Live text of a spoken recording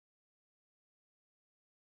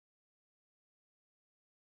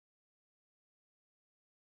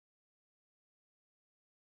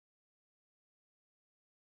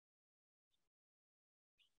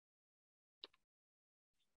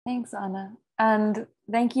Thanks, Anna. And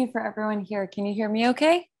thank you for everyone here. Can you hear me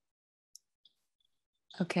okay?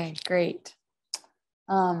 Okay, great.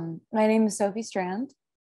 My name is Sophie Strand.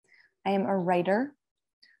 I am a writer.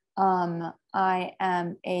 I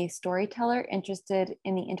am a storyteller interested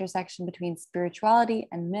in the intersection between spirituality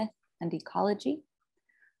and myth and ecology.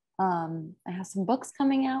 I have some books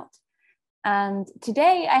coming out. And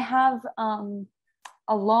today I have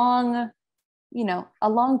a long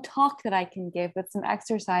talk that I can give with some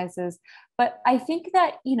exercises. But I think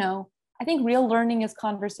that, I think real learning is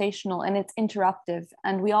conversational and it's interruptive,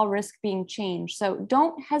 and we all risk being changed. So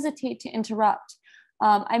don't hesitate to interrupt.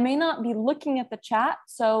 I may not be looking at the chat.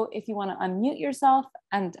 So if you want to unmute yourself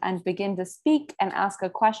and begin to speak and ask a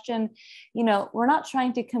question, we're not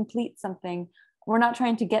trying to complete something. We're not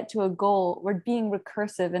trying to get to a goal. We're being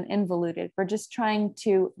recursive and involuted. We're just trying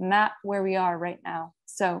to map where we are right now.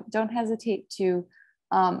 So don't hesitate to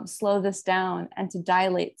slow this down and to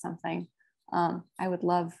dilate something. I would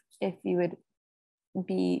love if you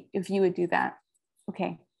would do that.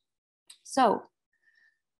 Okay. So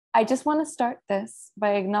I just want to start this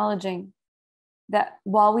by acknowledging that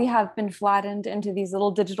while we have been flattened into these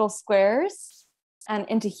little digital squares and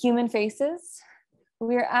into human faces,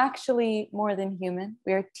 we are actually more than human.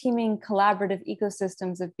 We are teeming collaborative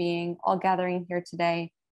ecosystems of being, all gathering here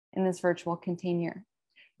today in this virtual container.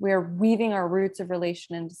 We are weaving our roots of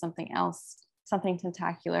relation into something else, something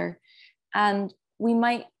tentacular. And we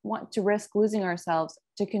might want to risk losing ourselves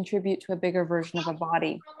to contribute to a bigger version of a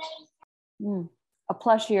body, a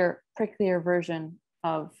plushier, pricklier version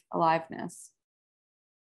of aliveness.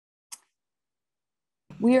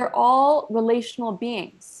 We are all relational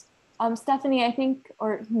beings. Stephanie, I think,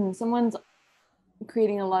 or someone's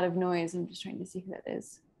creating a lot of noise. I'm just trying to see who that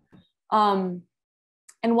is.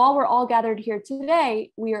 And while we're all gathered here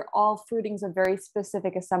today, we are all fruitings of very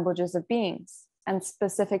specific assemblages of beings and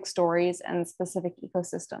specific stories and specific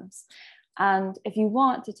ecosystems. And if you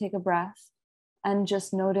want to take a breath and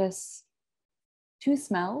just notice 2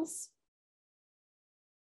 smells,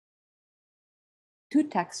 2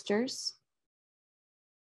 textures,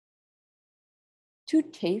 2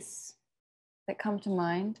 tastes that come to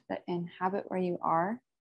mind that inhabit where you are,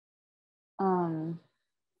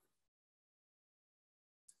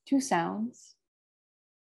 2 sounds.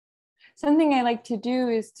 Something I like to do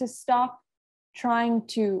is to stop trying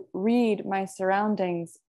to read my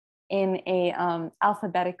surroundings in a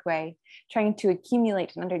alphabetic way, trying to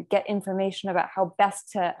accumulate and get information about how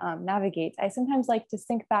best to navigate. I sometimes like to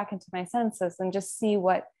sink back into my senses and just see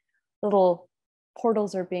what little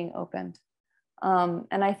portals are being opened.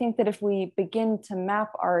 And I think that if we begin to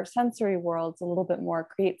map our sensory worlds a little bit more,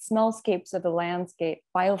 create smellscapes of the landscape,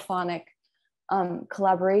 biophonic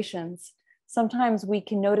collaborations, sometimes we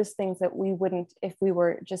can notice things that we wouldn't if we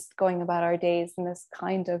were just going about our days in this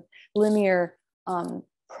kind of linear,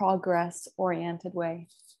 progress-oriented way.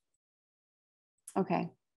 Okay.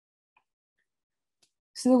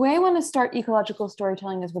 So the way I want to start ecological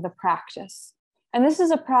storytelling is with a practice. And this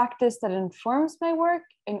is a practice that informs my work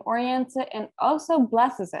and orients it and also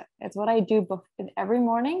blesses it. It's what I do every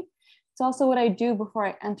morning. It's also what I do before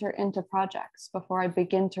I enter into projects, before I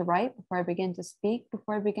begin to write, before I begin to speak,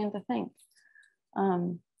 before I begin to think.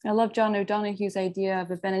 I love John O'Donoghue's idea of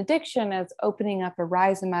a benediction as opening up a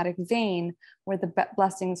rhizomatic vein where the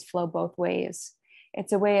blessings flow both ways.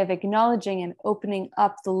 It's a way of acknowledging and opening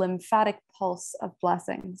up the lymphatic pulse of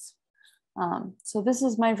blessings. So this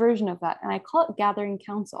is my version of that, and I call it gathering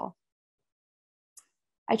council.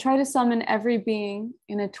 I try to summon every being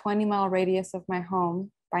in a 20-mile radius of my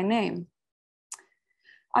home by name.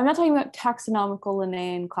 I'm not talking about taxonomical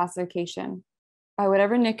Linnaean classification, by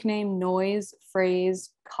whatever nickname, noise,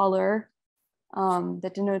 phrase, color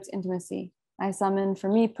that denotes intimacy. I summon, for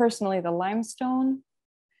me personally, the limestone,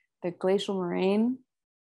 the glacial moraine,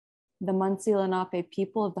 the Munsee Lenape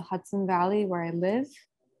people of the Hudson Valley where I live,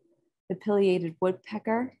 the pileated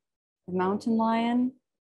woodpecker, the mountain lion,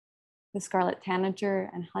 the scarlet tanager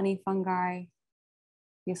and honey fungi,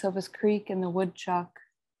 the Esopus creek and the woodchuck.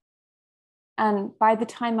 And by the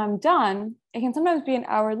time I'm done, it can sometimes be an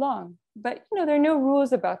hour long, but there are no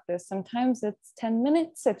rules about this. Sometimes it's 10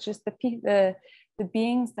 minutes. It's just the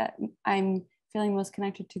beings that I'm feeling most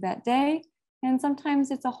connected to that day. And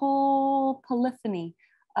sometimes it's a whole polyphony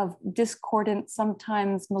of discordant,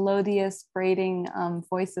 sometimes melodious, braiding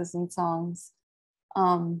voices and songs.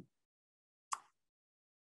 By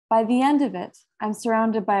the end of it, I'm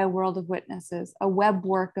surrounded by a world of witnesses, a web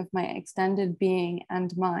work of my extended being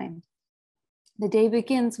and mind. The day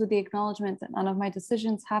begins with the acknowledgement that none of my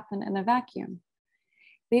decisions happen in a vacuum.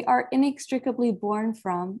 They are inextricably born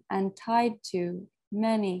from and tied to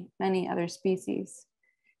many, many other species.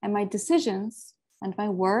 And my decisions and my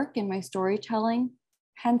work and my storytelling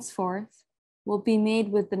henceforth will be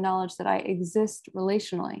made with the knowledge that I exist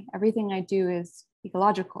relationally. Everything I do is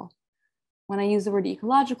ecological. When I use the word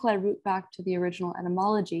ecological, I root back to the original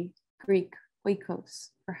etymology, Greek oikos,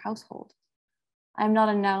 for household. I am not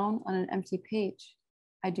a noun on an empty page.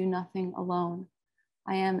 I do nothing alone.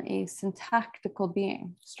 I am a syntactical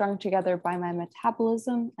being, strung together by my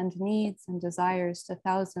metabolism and needs and desires to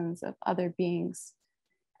thousands of other beings.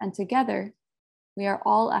 And together, we are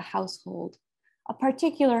all a household, a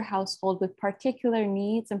particular household with particular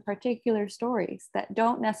needs and particular stories that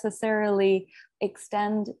don't necessarily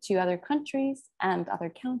extend to other countries and other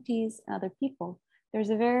counties and other people. There's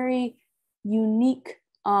a very unique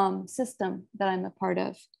system that I'm a part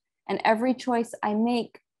of. And every choice I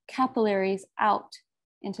make capillaries out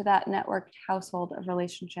into that networked household of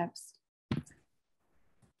relationships.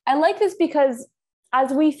 I like this because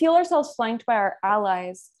as we feel ourselves flanked by our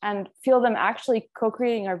allies and feel them actually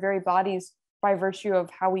co-creating our very bodies by virtue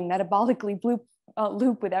of how we metabolically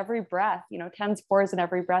loop with every breath, 10 spores in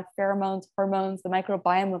every breath, pheromones, hormones, the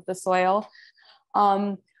microbiome of the soil.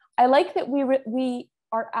 I like that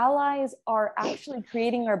our allies are actually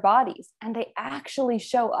creating our bodies and they actually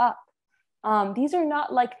show up. These are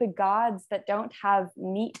not like the gods that don't have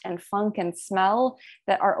meat and funk and smell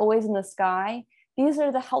that are always in the sky. These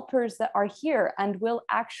are the helpers that are here and will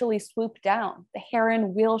actually swoop down. The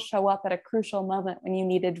heron will show up at a crucial moment when you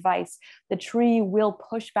need advice. The tree will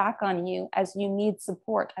push back on you as you need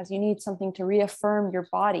support, as you need something to reaffirm your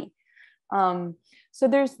body. So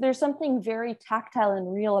there's something very tactile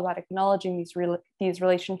and real about acknowledging these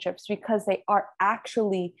relationships because they are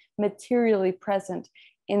actually materially present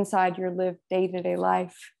inside your lived day-to-day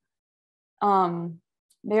life. They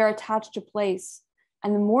are attached to place.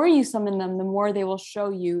 And the more you summon them, the more they will show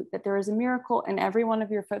you that there is a miracle in every one of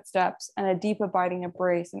your footsteps and a deep abiding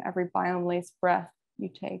embrace in every biome-laced breath you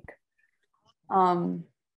take.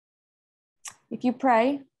 If you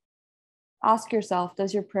pray, ask yourself,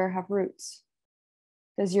 does your prayer have roots?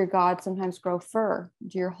 Does your God sometimes grow fur?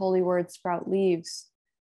 Do your holy words sprout leaves?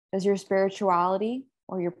 Does your spirituality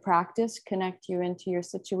or your practice connect you into your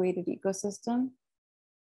situated ecosystem?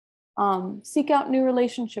 Seek out new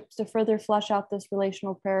relationships to further flesh out this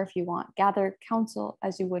relational prayer if you want. Gather counsel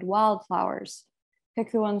as you would wildflowers.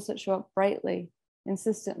 Pick the ones that show up brightly,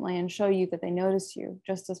 insistently, and show you that they notice you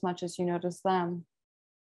just as much as you notice them.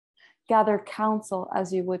 Gather counsel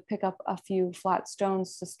as you would pick up a few flat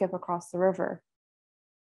stones to skip across the river.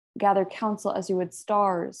 Gather counsel as you would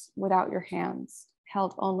stars without your hands,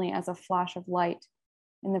 held only as a flash of light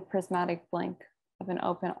in the prismatic blink of an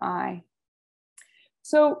open eye.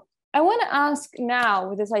 So I want to ask now,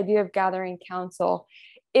 with this idea of gathering counsel,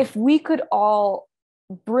 if we could all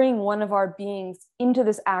bring one of our beings into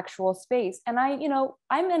this actual space. And I'm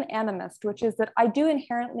an animist, which is that I do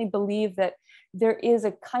inherently believe that there is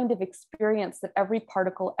a kind of experience that every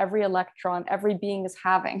particle, every electron, every being is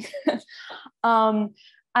having.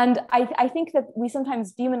 And I think that we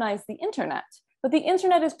sometimes demonize the internet. But the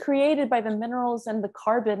internet is created by the minerals and the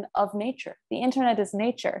carbon of nature. The internet is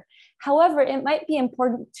nature. However, it might be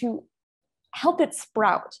important to help it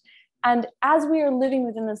sprout. And as we are living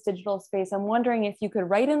within this digital space, I'm wondering if you could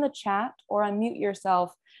write in the chat or unmute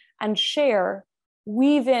yourself and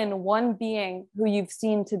weave in one being who you've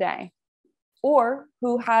seen today, or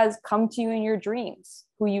who has come to you in your dreams,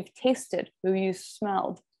 who you've tasted, who you've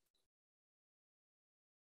smelled.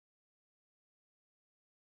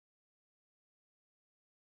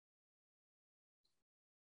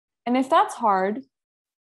 And if that's hard,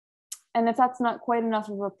 and if that's not quite enough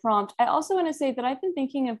of a prompt, I also want to say that I've been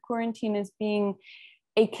thinking of quarantine as being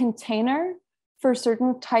a container for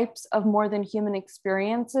certain types of more than human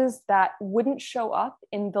experiences that wouldn't show up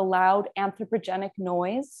in the loud anthropogenic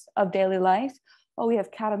noise of daily life. Oh, we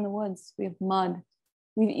have cat in the woods, we have mud,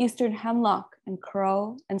 we have eastern hemlock and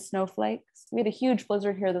crow and snowflakes. We had a huge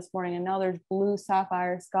blizzard here this morning and now there's blue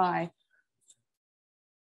sapphire sky.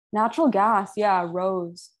 Natural gas, yeah,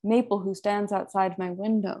 rose, maple who stands outside my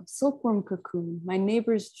window, silkworm cocoon, my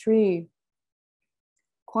neighbor's tree,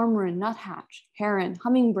 cormorant, nuthatch, heron,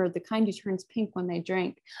 hummingbird, the kind who turns pink when they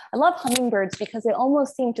drink. I love hummingbirds because they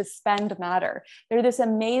almost seem to spend matter. They're this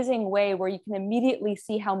amazing way where you can immediately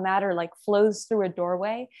see how matter like flows through a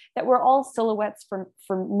doorway, that we're all silhouettes from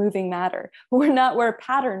moving matter. We're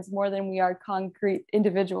patterns more than we are concrete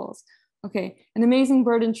individuals. Okay, an amazing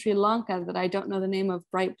bird in Sri Lanka that I don't know the name of,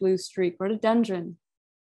 bright blue streak, rhododendron.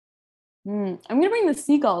 I'm gonna bring the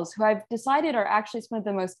seagulls, who I've decided are actually some of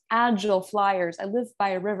the most agile flyers. I live by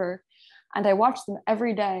a river and I watch them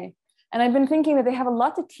every day. And I've been thinking that they have a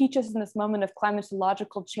lot to teach us in this moment of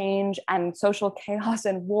climatological change and social chaos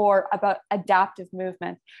and war about adaptive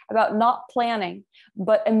movement, about not planning,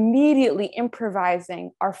 but immediately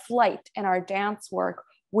improvising our flight and our dance work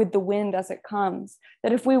with the wind as it comes.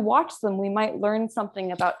 That if we watch them, we might learn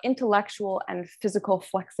something about intellectual and physical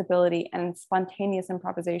flexibility and spontaneous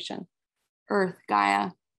improvisation. Earth,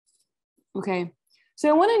 Gaia. Okay, so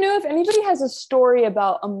I want to know if anybody has a story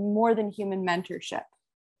about a more than human mentorship.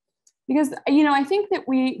 Because, you know, I think that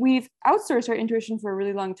we've outsourced our intuition for a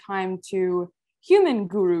really long time to human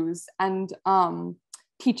gurus and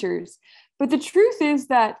teachers. But the truth is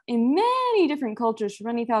that in many different cultures for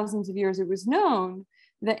many thousands of years, it was known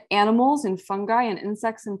that animals and fungi and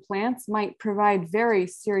insects and plants might provide very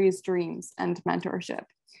serious dreams and mentorship.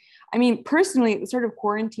 I mean, personally, at the start of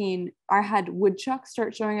quarantine, I had woodchucks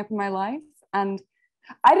start showing up in my life, and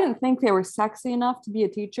I didn't think they were sexy enough to be a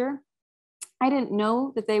teacher. I didn't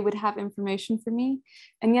know that they would have information for me,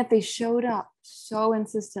 and yet they showed up so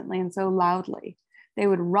insistently and so loudly. They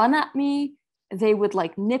would run at me. They would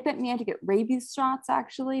like nip at me. I had to get rabies shots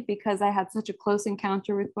actually because I had such a close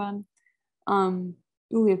encounter with one.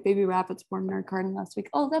 Ooh, we have baby rabbits born in our garden last week.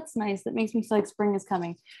 Oh, that's nice. That makes me feel like spring is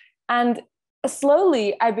coming. And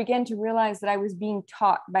slowly I began to realize that I was being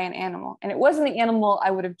taught by an animal, and it wasn't the animal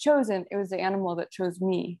I would have chosen. It was the animal that chose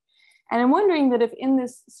me. And I'm wondering that if in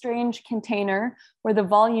this strange container where the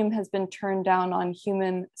volume has been turned down on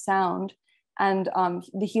human sound and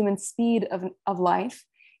the human speed of life,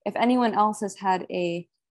 if anyone else has had a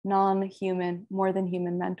non-human, more than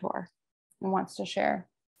human mentor and wants to share.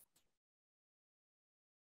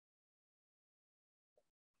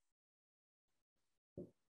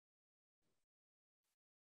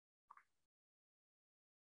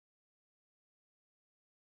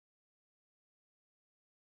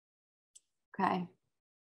 Okay.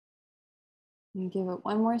 And give it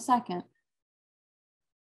one more second.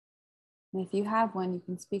 And if you have one, you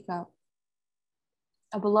can speak up.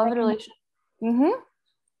 A beloved relation. Mm-hmm.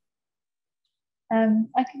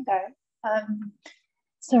 I can go.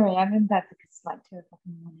 Sorry, I'm in bed because it's like 2 o'clock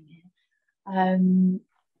in the morning here.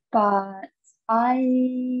 But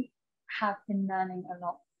I have been learning a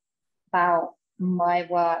lot about my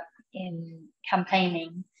work in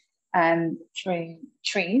campaigning through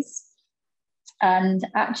trees, and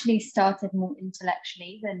actually started more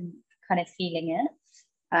intellectually than kind of feeling it.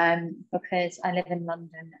 Because I live in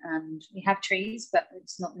London and we have trees, but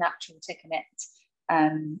it's not natural to connect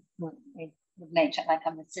with nature like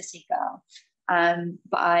I'm a city girl.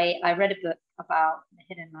 But I read a book about the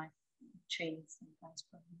hidden life of trees,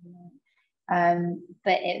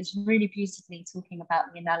 but it was really beautifully talking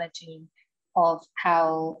about the analogy of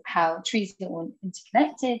how trees are all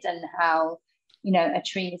interconnected, and how, you know, a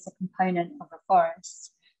tree is a component of a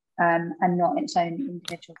forest. And not its own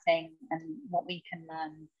individual thing, and what we can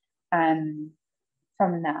learn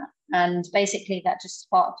from that. And basically that just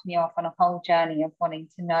sparked me off on a whole journey of wanting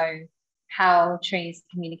to know how trees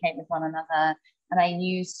communicate with one another. And I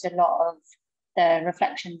used a lot of the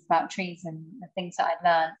reflections about trees and the things that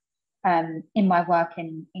I'd learned in my work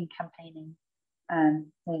in campaigning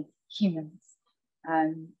with humans.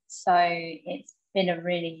 So it's been a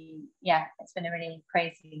really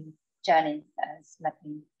crazy journey that has led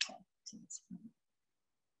me to this point.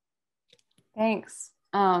 Thanks.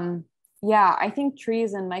 Yeah, I think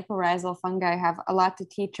trees and mycorrhizal fungi have a lot to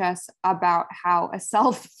teach us about how a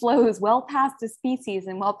self flows well past a species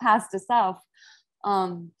and well past a self,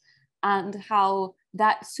 and how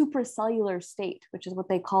that supracellular state, which is what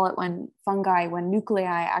they call it when nuclei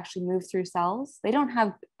actually move through cells, they don't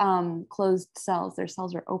have closed cells, their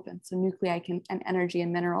cells are open, so nuclei and energy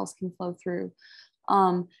and minerals can flow through.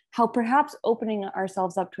 How perhaps opening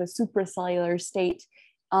ourselves up to a supracellular state,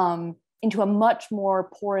 into a much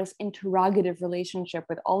more porous interrogative relationship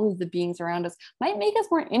with all of the beings around us, might make us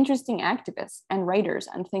more interesting activists and writers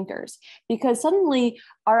and thinkers, because suddenly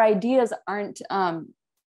our ideas aren't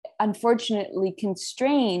unfortunately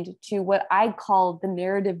constrained to what I call the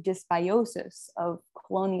narrative dysbiosis of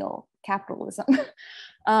colonial capitalism.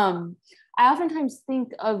 I oftentimes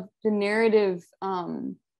think of the narrative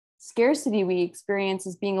scarcity we experience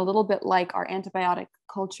as being a little bit like our antibiotic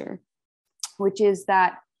culture, which is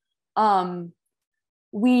that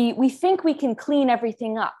we think we can clean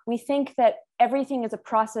everything up. We think that everything is a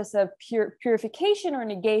process of purification or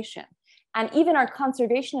negation. And even our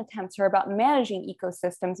conservation attempts are about managing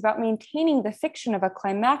ecosystems, about maintaining the fiction of a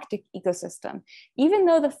climactic ecosystem. Even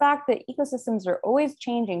though the fact that ecosystems are always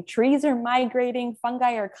changing, trees are migrating,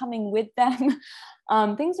 fungi are coming with them,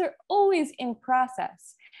 things are always in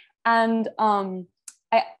process. And our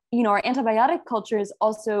antibiotic culture is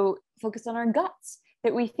also focused on our guts,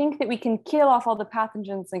 that we think that we can kill off all the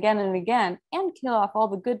pathogens again and again and kill off all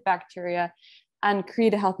the good bacteria and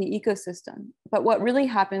create a healthy ecosystem. But what really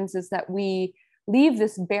happens is that we leave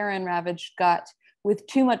this barren, ravaged gut with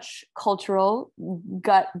too much cultural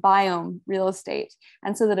gut biome real estate.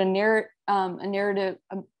 And so that a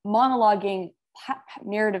monologuing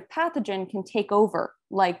narrative pathogen can take over,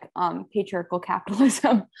 like patriarchal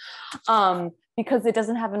capitalism, because it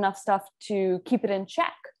doesn't have enough stuff to keep it in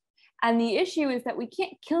check. And the issue is that we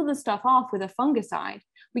can't kill the stuff off with a fungicide.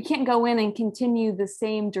 We can't go in and continue the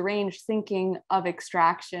same deranged thinking of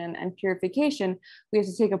extraction and purification. We have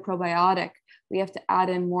to take a probiotic. We have to add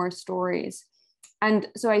in more stories. And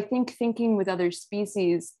so I think thinking with other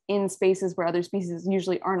species in spaces where other species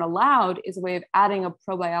usually aren't allowed is a way of adding a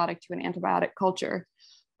probiotic to an antibiotic culture.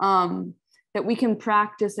 That we can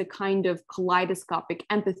practice a kind of kaleidoscopic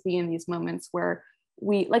empathy in these moments where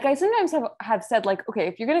we, like I sometimes have said, like, okay,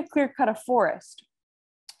 if you're going to clear cut a forest,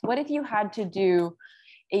 what if you had to do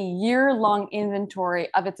a year-long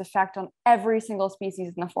inventory of its effect on every single species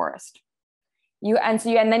in the forest?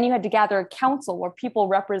 And then you had to gather a council where people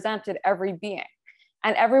represented every being.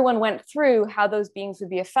 And everyone went through how those beings would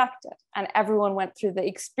be affected. And everyone went through the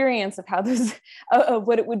experience of how of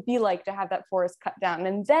what it would be like to have that forest cut down.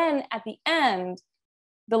 And then at the end,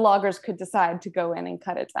 the loggers could decide to go in and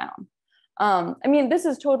cut it down. I mean, this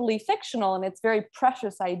is totally fictional and it's a very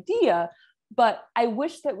precious idea, but I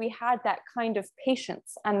wish that we had that kind of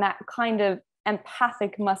patience and that kind of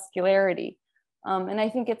empathic muscularity. And I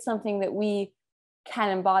think it's something that we can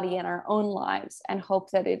embody in our own lives and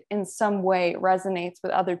hope that it in some way resonates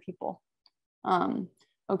with other people.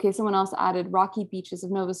 Okay, someone else added rocky beaches of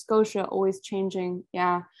Nova Scotia, always changing.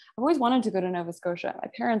 Yeah, I've always wanted to go to Nova Scotia. My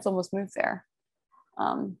parents almost moved there.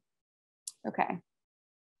 Okay.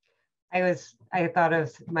 I thought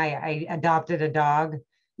of I adopted a dog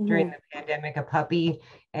during the pandemic, a puppy,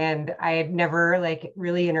 and I had never like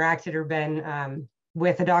really interacted or been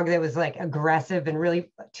with a dog that was like aggressive and really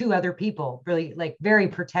to other people, really like very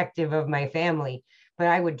protective of my family. But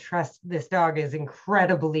I would trust this dog is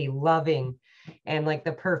incredibly loving and like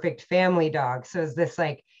the perfect family dog. So it's this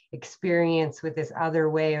like experience with this other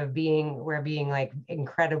way of being, where being like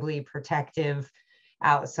incredibly protective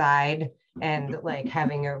outside and like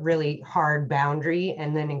having a really hard boundary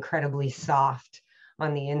and then incredibly soft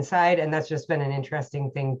on the inside. And that's just been an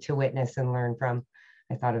interesting thing to witness and learn from.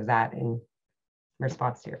 I thought of that in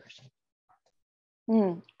response to your question.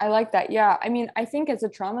 I like that. Yeah. I mean, I think as a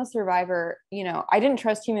trauma survivor, I didn't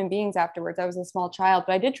trust human beings afterwards. I was a small child,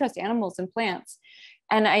 but I did trust animals and plants.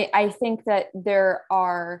 And I think that there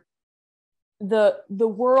are the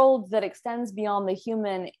world that extends beyond the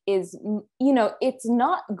human is, it's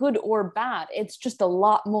not good or bad. It's just a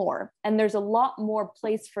lot more. And there's a lot more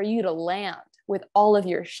place for you to land with all of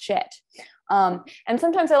your shit. And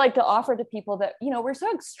sometimes I like to offer to people that, we're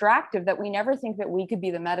so extractive that we never think that we could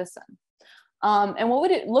be the medicine. And what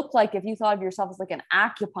would it look like if you thought of yourself as like an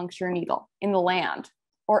acupuncture needle in the land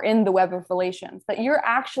or in the web of relations, that you're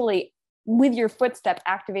actually with your footstep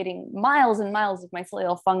activating miles and miles of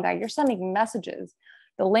mycelial fungi, you're sending messages.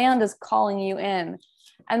 The land is calling you in.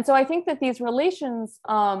 And so I think that these relations,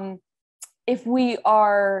 if we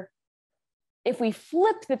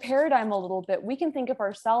flip the paradigm a little bit, we can think of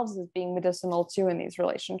ourselves as being medicinal too in these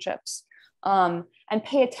relationships, and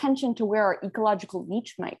pay attention to where our ecological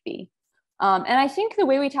niche might be. And I think the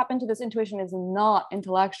way we tap into this intuition is not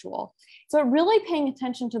intellectual. So really paying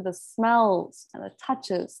attention to the smells and the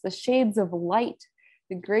touches, the shades of light,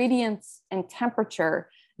 the gradients and temperature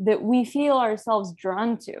that we feel ourselves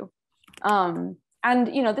drawn to. And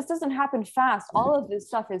this doesn't happen fast. All of this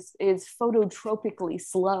stuff is phototropically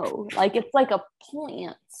slow. Like it's like a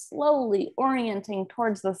plant slowly orienting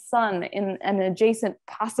towards the sun in an adjacent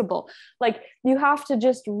possible. Like you have to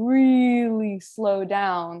just really slow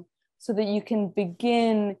down so that you can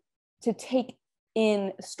begin to take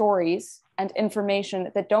in stories and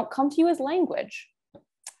information that don't come to you as language.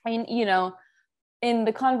 I mean, in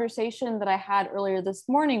the conversation that I had earlier this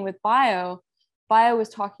morning with Bio was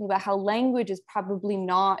talking about how language is probably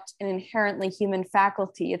not an inherently human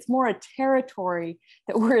faculty. It's more a territory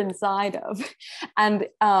that we're inside of and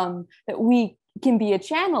that we can be a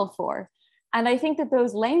channel for. And I think that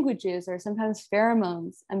those languages are sometimes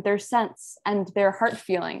pheromones and their scents and their heart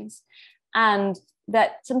feelings. And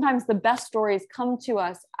that sometimes the best stories come to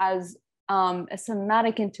us as a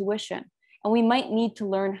somatic intuition. And we might need to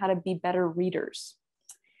learn how to be better readers.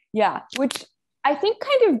 Yeah, which I think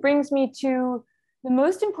kind of brings me to the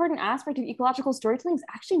most important aspect of ecological storytelling is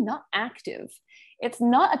actually not active. It's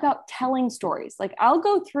not about telling stories. Like I'll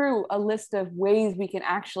go through a list of ways we can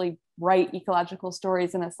actually write ecological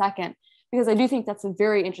stories in a second. because I do think that's a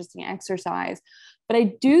very interesting exercise. But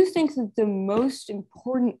I do think that the most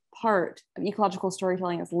important part of ecological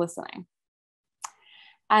storytelling is listening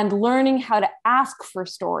and learning how to ask for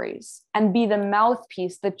stories and be the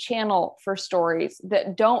mouthpiece, the channel for stories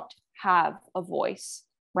that don't have a voice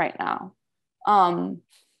right now.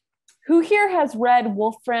 Who here has read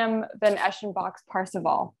Wolfram von Eschenbach's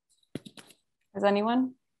Parsifal? Has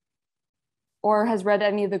anyone? Or has read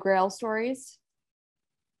any of the Grail stories?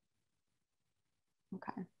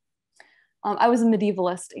 Okay. I was a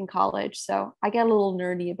medievalist in college, so I get a little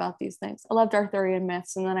nerdy about these things. I loved Arthurian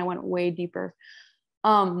myths, and then I went way deeper.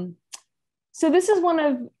 So this is one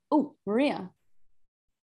of, oh, Maria.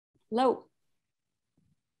 Hello.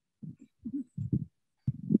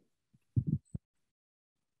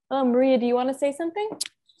 Hello, Maria, do you want to say something?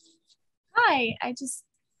 Hi, I just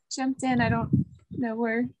jumped in. I don't know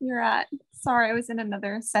where you're at. Sorry, I was in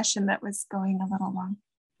another session that was going a little long.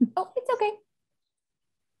 Oh, it's okay.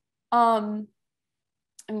 I'm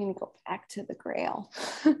going to go back to the Grail.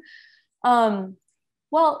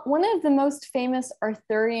 Well, one of the most famous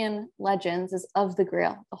Arthurian legends is of the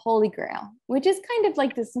Grail, the Holy Grail, which is kind of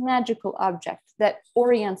like this magical object that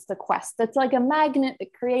orients the quest. That's like a magnet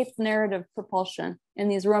that creates narrative propulsion in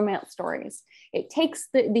these romance stories. It takes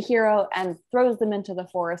the hero and throws them into the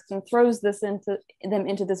forest and throws them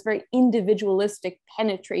into this very individualistic,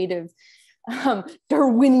 penetrative,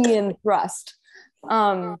 Darwinian thrust.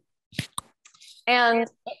 And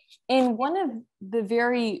in one of the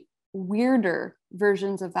very weirder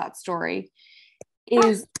versions of that story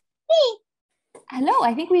is, hello,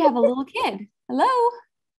 I think we have a little kid. Hello?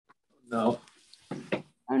 No.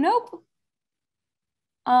 Oh, nope.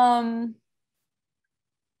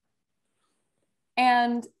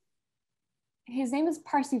 And his name is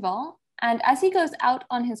Parsifal. And as he goes out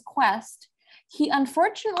on his quest, he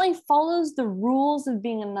unfortunately follows the rules of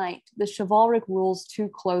being a knight, the chivalric rules, too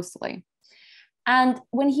closely. And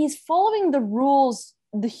when he's following the rules,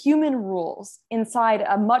 the human rules inside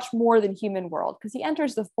a much more than human world, because he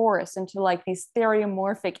enters the forest into like these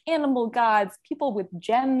theriomorphic animal gods, people with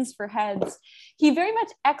gems for heads. He very much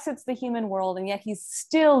exits the human world, and yet he's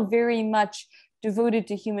still very much devoted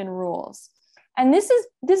to human rules. And this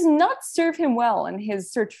does not serve him well in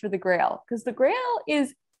his search for the Grail, because the Grail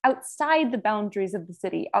is outside the boundaries of the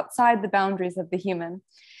city, outside the boundaries of the human.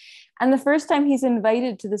 And the first time he's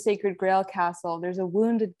invited to the Sacred Grail castle, there's a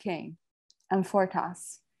wounded king,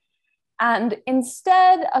 Amfortas. And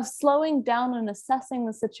instead of slowing down and assessing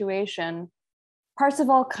the situation,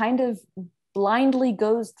 Parsifal kind of blindly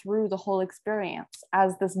goes through the whole experience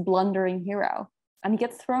as this blundering hero, and he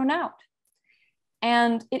gets thrown out.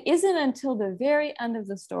 And it isn't until the very end of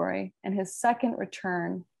the story, and his second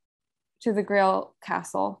return to the Grail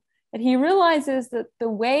castle, that he realizes that the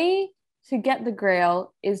way to get the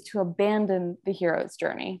Grail is to abandon the hero's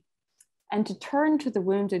journey and to turn to the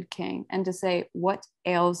wounded king and to say, "What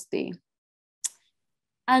ails thee?"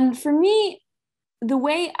 And for me, the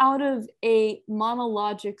way out of a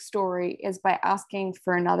monologic story is by asking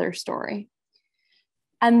for another story.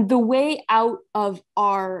 And the way out of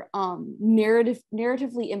our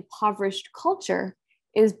narratively impoverished culture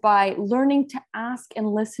is by learning to ask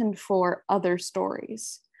and listen for other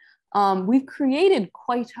stories. We've created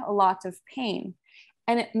quite a lot of pain,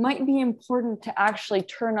 and it might be important to actually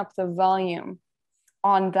turn up the volume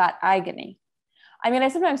on that agony. I mean, I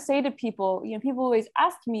sometimes say to people, people always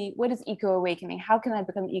ask me, what is eco-awakening? How can I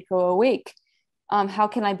become eco-awake? How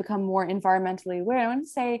can I become more environmentally aware? I want to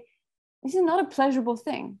say, this is not a pleasurable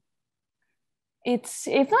thing. It's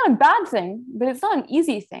not a bad thing, but it's not an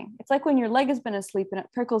easy thing. It's like when your leg has been asleep and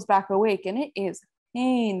it prickles back awake, and it is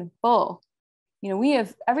painful.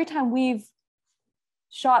 Every time we've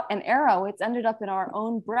shot an arrow, it's ended up in our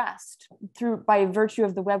own breast by virtue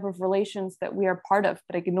of the web of relations that we are part of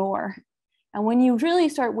but ignore. And when you really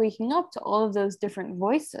start waking up to all of those different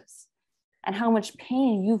voices and how much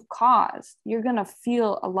pain you've caused, you're going to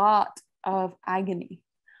feel a lot of agony.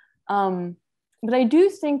 But I do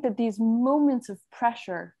think that these moments of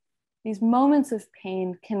pressure, these moments of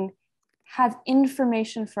pain, can have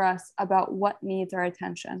information for us about what needs our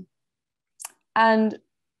attention. And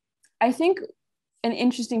I think an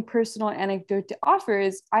interesting personal anecdote to offer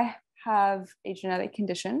is I have a genetic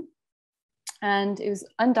condition, and it was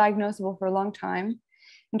undiagnosable for a long time.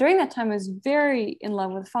 And during that time, I was very in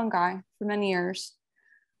love with fungi for many years,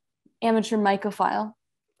 amateur mycophile.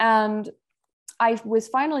 And I was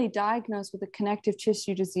finally diagnosed with a connective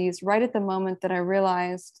tissue disease right at the moment that I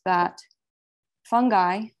realized that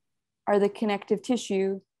fungi are the connective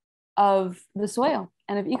tissue of the soil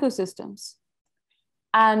and of ecosystems.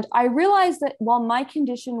 And I realized that while my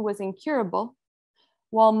condition was incurable,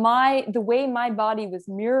 while the way my body was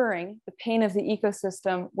mirroring the pain of the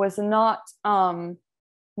ecosystem was not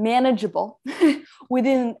manageable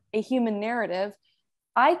within a human narrative,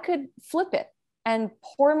 I could flip it and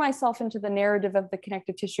pour myself into the narrative of the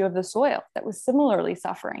connective tissue of the soil that was similarly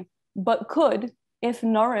suffering, but could, if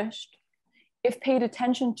nourished, if paid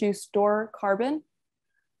attention to, store carbon,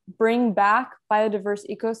 bring back biodiverse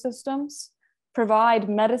ecosystems, provide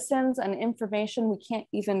medicines and information we can't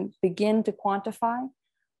even begin to quantify.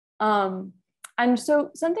 And so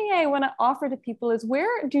something I want to offer to people is,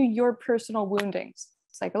 where do your personal woundings,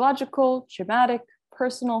 psychological, traumatic,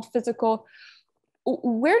 personal, physical,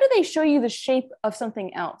 where do they show you the shape of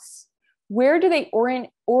something else? Where do they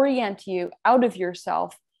orient you out of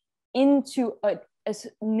yourself into a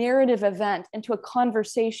narrative event, into a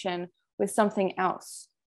conversation with something else?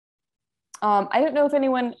 I don't know if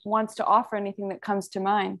anyone wants to offer anything that comes to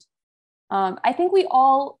mind. I think we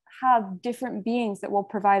all have different beings that we'll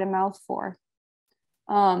provide a mouth for.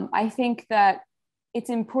 I think that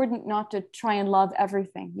it's important not to try and love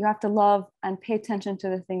everything. You have to love and pay attention to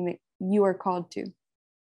the thing that you are called to.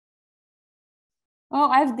 Oh,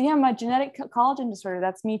 my genetic collagen disorder.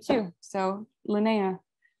 That's me too. So Linnea,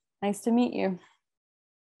 nice to meet you.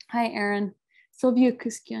 Hi, Erin. Sylvia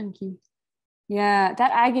Kuskianki. Yeah,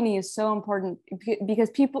 that agony is so important because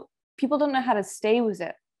people don't know how to stay with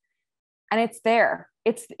it. And it's there.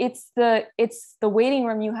 It's the waiting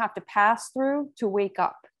room you have to pass through to wake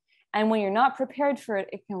up. And when you're not prepared for it,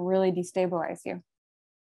 it can really destabilize you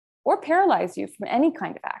or paralyze you from any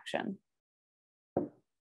kind of action.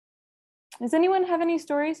 Does anyone have any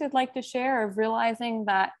stories they'd like to share of realizing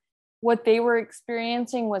that what they were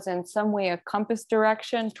experiencing was in some way a compass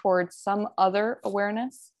direction towards some other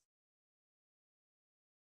awareness?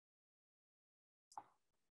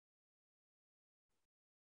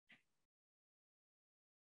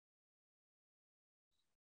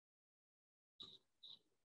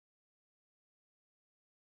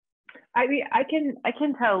 I mean, I can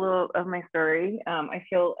tell a little of my story. I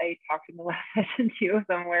feel I talked in the last session too,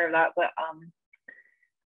 so I'm aware of that. But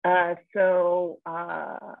I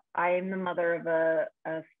am the mother of a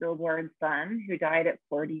stillborn son who died at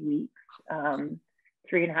 40 weeks,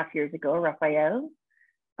 3.5 years ago, Raphael.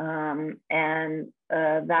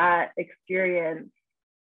 That experience,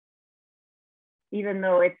 even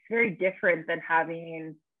though it's very different than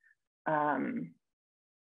having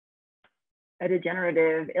a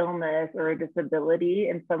degenerative illness or a disability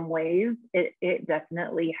in some ways, it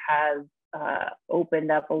definitely has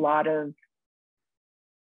opened up a lot of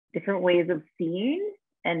different ways of seeing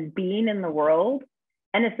and being in the world,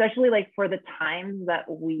 and especially like for the times that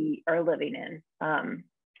we are living in.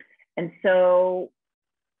 And so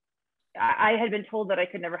I had been told that I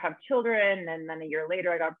could never have children, and then a year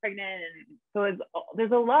later I got pregnant, and so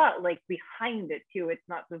there's a lot like behind it too. It's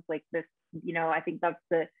not just like this, I think that's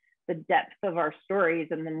the depth of our stories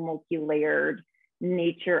and the multi-layered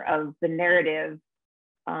nature of the narrative.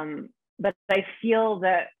 But I feel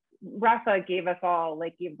that Rafa gave us all,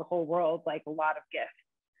 gave the whole world like a lot of gifts.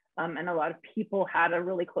 And a lot of people had a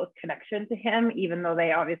really close connection to him, even though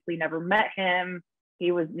they obviously never met him.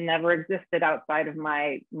 He was never existed outside of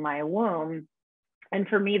my womb. And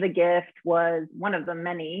for me, the gift was one of the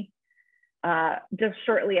many. Just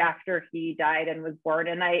shortly after he died and was born,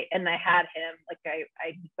 and I had him,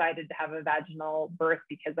 I decided to have a vaginal birth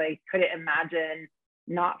because I couldn't imagine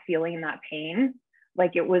not feeling that pain.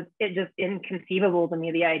 It just inconceivable to me,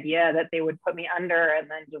 the idea that they would put me under and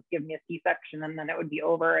then just give me a C-section and then it would be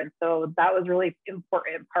over. And so that was really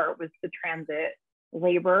important part, was the transit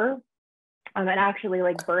labor, and actually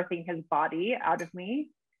birthing his body out of me.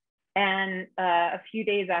 And a few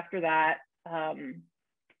days after that,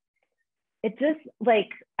 it just I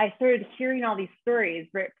started hearing all these stories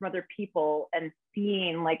from other people and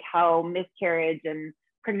seeing how miscarriage and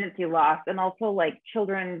pregnancy loss, and also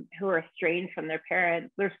children who are estranged from their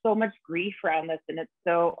parents. There's so much grief around this, and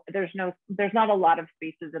there's not a lot of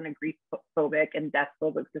spaces in a grief phobic and death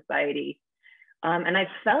phobic society. And I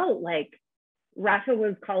felt like Rafa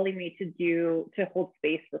was calling me to hold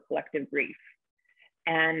space for collective grief.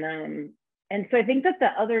 And so I think that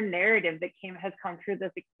the other narrative that has come through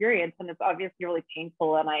this experience, and it's obviously really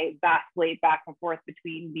painful, and I vacillate back and forth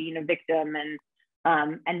between being a victim and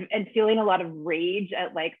feeling a lot of rage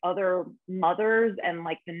at other mothers and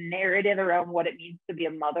the narrative around what it means to be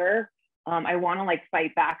a mother. I want to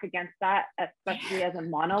fight back against that, especially as a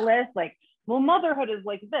monolith. Well, motherhood is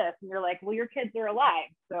like this, and you're well, your kids are alive,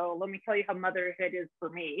 so let me tell you how motherhood is for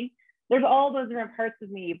me. There's all those different parts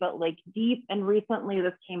of me, but deep, and recently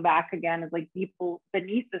this came back again, is deep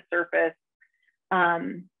beneath the surface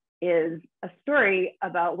is a story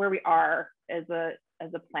about where we are as a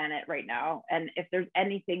as a planet right now. And if there's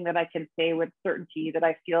anything that I can say with certainty that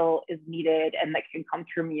I feel is needed and that can come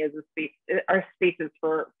through me as a space, our spaces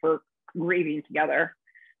for grieving together.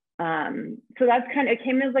 So that's it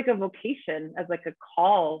came as like a vocation, as like a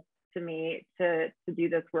call to me to do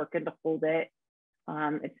this work and to hold it.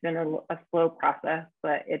 It's been a slow process,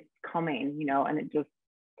 but it's coming, and it just,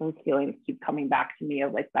 those feelings keep coming back to me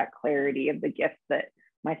of like that clarity of the gift that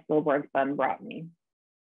my stillborn son brought me.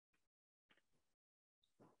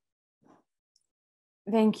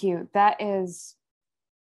 Thank you. That is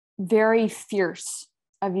very fierce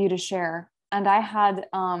of you to share. And I had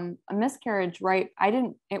a miscarriage, right?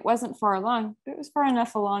 It wasn't far along, but it was far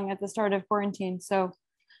enough along at the start of quarantine. So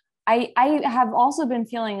I have also been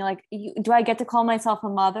feeling like, do I get to call myself a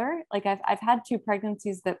mother? Like I've had 2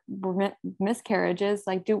 pregnancies that were miscarriages.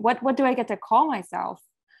 Like, what do I get to call myself?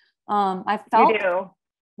 I felt, you do.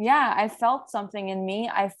 Yeah, I felt something in me.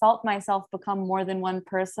 I felt myself become more than one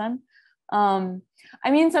person.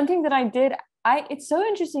 Something that I did, it's so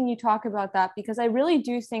interesting you talk about that, because I really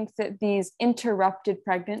do think that these interrupted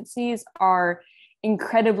pregnancies are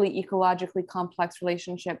incredibly ecologically complex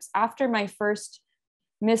relationships. After my first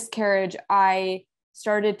miscarriage, in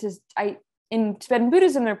Tibetan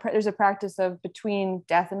Buddhism, there's a practice of between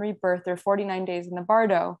death and rebirth. There are 49 days in the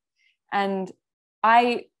bardo. And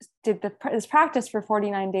I did this practice for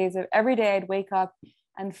 49 days of every day I'd wake up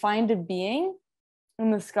and find a being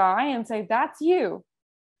in the sky and say, that's you.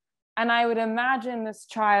 And I would imagine this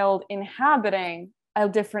child inhabiting a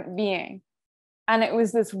different being. And it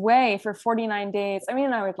was this way for 49 days. I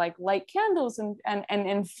would like light candles and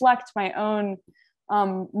inflect my own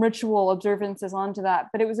ritual observances onto that.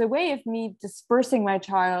 But it was a way of me dispersing my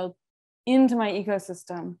child into my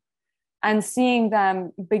ecosystem and seeing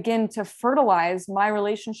them begin to fertilize my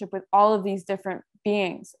relationship with all of these different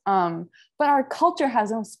beings. But our culture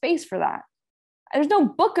has no space for that. There's no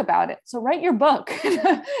book about it. So write your book.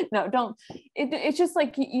 No, don't. It's just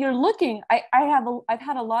like you're looking. I've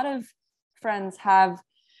had a lot of friends have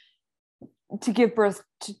to give birth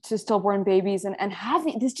to stillborn babies and have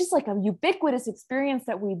this just like a ubiquitous experience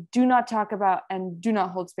that we do not talk about and do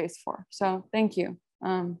not hold space for. So thank you.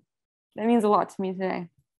 That means a lot to me today.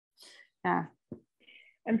 Yeah.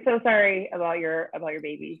 I'm so sorry about your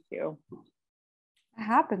baby too. It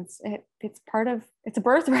happens. It's a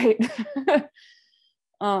birthright.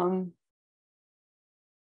 Well,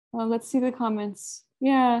 let's see the comments.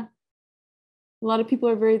 Yeah. A lot of people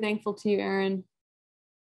are very thankful to you, Erin.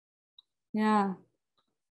 Yeah.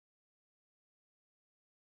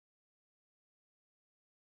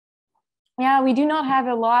 Yeah, we do not have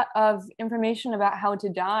a lot of information about how to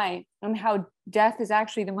die and how death is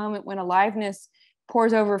actually the moment when aliveness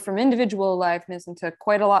pours over from individual aliveness into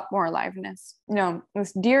quite a lot more aliveness.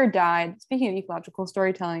 This deer died, speaking of ecological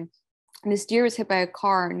storytelling, this deer was hit by a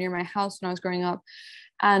car near my house when I was growing up,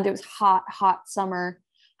 and it was hot summer.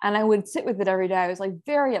 And I would sit with it every day. I was like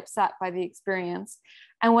very upset by the experience.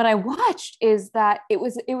 And what I watched is that it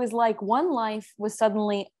was like one life was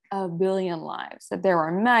suddenly a billion lives. That there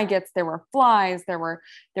were maggots, there were flies, there were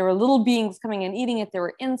little beings coming and eating it, there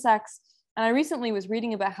were insects. And I recently was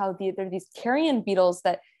reading about how there are these carrion beetles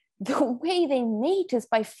that the way they mate is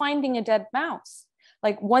by finding a dead mouse.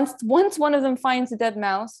 Like once one of them finds a dead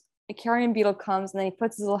mouse, a carrion beetle comes and then he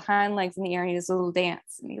puts his little hind legs in the air and he does a little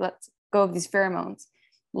dance and he lets go of these pheromones.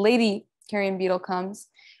 Lady carrion beetle comes,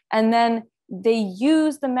 and then they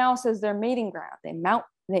use the mouse as their mating ground.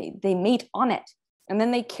 They mate on it, and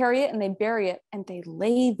then they carry it and they bury it, and they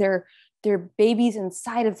lay their babies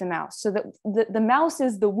inside of the mouse, so that the mouse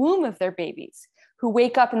is the womb of their babies who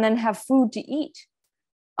wake up and then have food to eat.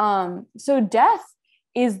 So death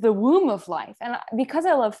is the womb of life. And because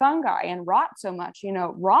I love fungi and rot so much,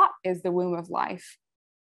 rot is the womb of life.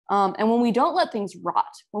 And when we don't let things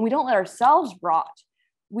rot, when we don't let ourselves rot,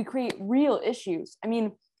 we create real issues.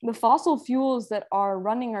 The fossil fuels that are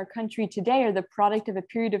running our country today are the product of a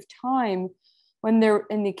period of time when they're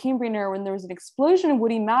in the Cambrian era, when there was an explosion of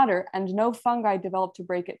woody matter and no fungi developed to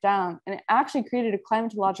break it down. And it actually created a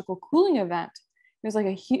climatological cooling event. It was like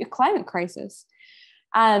a climate crisis.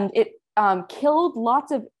 And it killed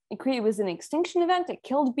it was an extinction event. It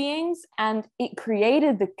killed beings, and it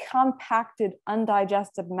created the compacted,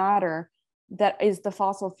 undigested matter that is the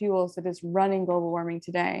fossil fuels that is running global warming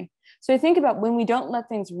today. So I think about when we don't let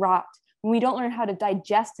things rot, when we don't learn how to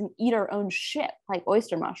digest and eat our own shit, like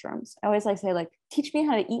oyster mushrooms. I always say, teach me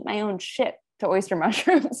how to eat my own shit to oyster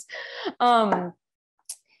mushrooms.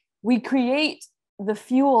 We create the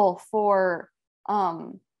fuel for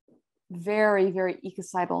very, very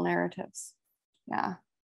ecocidal narratives. Yeah.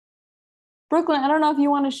 Brooklyn, I don't know if you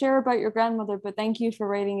want to share about your grandmother, but thank you for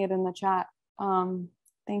writing it in the chat.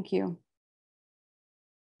 Thank you.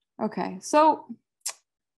 Okay, so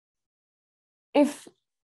if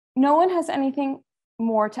no one has anything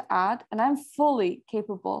more to add, and I'm fully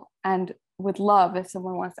capable and would love if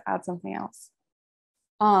someone wants to add something else,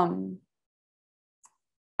 I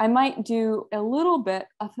might do a little bit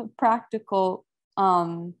of a practical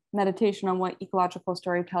meditation on what ecological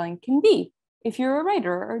storytelling can be if you're a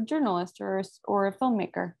writer or a journalist or a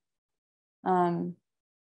filmmaker.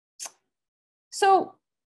 So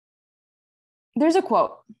there's a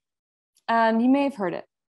quote, and you may have heard it.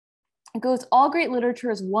 It goes, "All great literature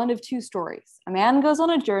is one of two stories. A man goes on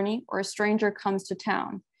a journey or a stranger comes to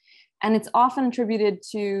town." And it's often attributed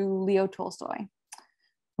to Leo Tolstoy.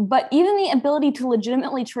 But even the ability to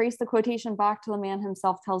legitimately trace the quotation back to the man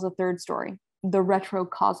himself tells a third story, the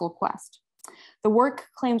retrocausal quest. The work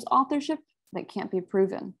claims authorship that can't be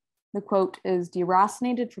proven. The quote is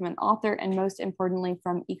deracinated from an author and most importantly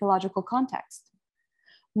from ecological context.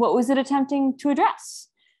 What was it attempting to address?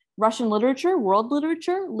 Russian literature, world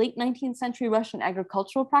literature, late 19th century Russian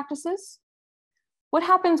agricultural practices? What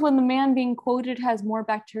happens when the man being quoted has more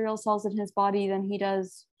bacterial cells in his body than he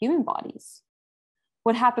does human bodies?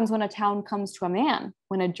 What happens when a town comes to a man,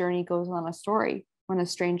 when a journey goes on a story, when a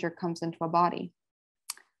stranger comes into a body?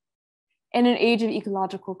 In an age of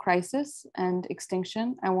ecological crisis and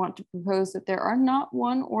extinction, I want to propose that there are not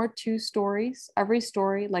one or two stories. Every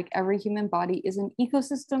story, like every human body, is an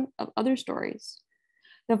ecosystem of other stories.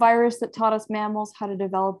 The virus that taught us mammals how to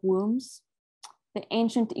develop wombs, the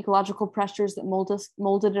ancient ecological pressures that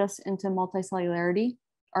molded us into multicellularity,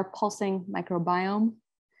 our pulsing microbiome,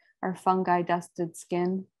 our fungi-dusted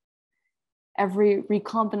skin. Every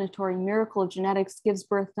recombinatory miracle of genetics gives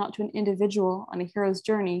birth not to an individual on a hero's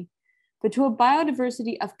journey, but to a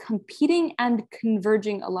biodiversity of competing and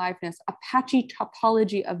converging aliveness, a patchy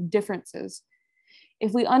topology of differences.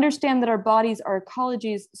 If we understand that our bodies are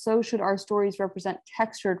ecologies, so should our stories represent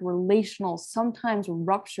textured, relational, sometimes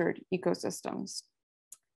ruptured ecosystems.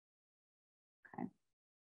 Okay.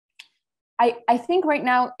 I think right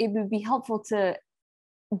now it would be helpful to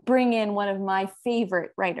bring in one of my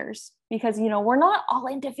favorite writers, because, you know, we're not all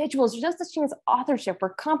individuals. There's no such thing as authorship.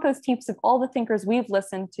 We're compost heaps of all the thinkers we've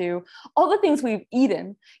listened to, all the things we've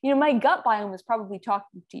eaten. You know, my gut biome is probably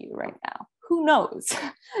talking to you right now. Who knows?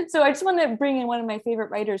 So I just want to bring in one of my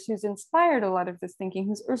favorite writers who's inspired a lot of this thinking,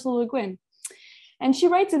 who's Ursula Le Guin. And she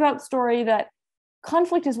writes about story that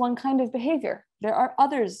conflict is one kind of behavior. There are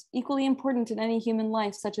others equally important in any human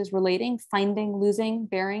life, such as relating, finding, losing,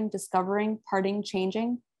 bearing, discovering, parting,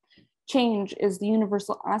 changing. Change is the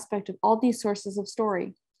universal aspect of all these sources of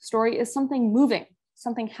story. Story is something moving,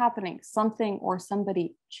 something happening, something or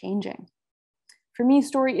somebody changing. For me,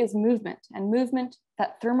 story is movement, and movement,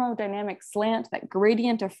 that thermodynamic slant, that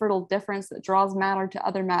gradient of fertile difference that draws matter to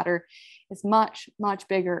other matter, is much, much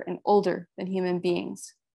bigger and older than human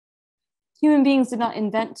beings. Human beings did not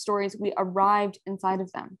invent stories, we arrived inside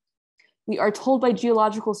of them. We are told by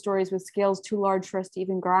geological stories with scales too large for us to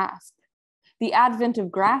even grasp. The advent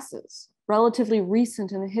of grasses, relatively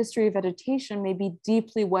recent in the history of vegetation, may be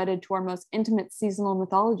deeply wedded to our most intimate seasonal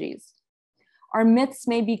mythologies. Our myths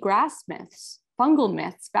may be grass myths, fungal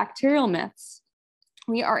myths, bacterial myths.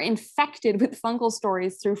 We are infected with fungal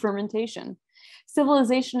stories through fermentation.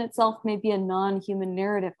 Civilization itself may be a non-human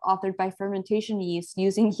narrative authored by fermentation yeast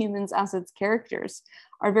using humans as its characters.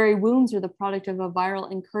 Our very wombs are the product of a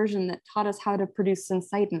viral incursion that taught us how to produce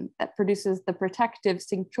syncytin, that produces the protective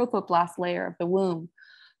syntropoblast layer of the womb.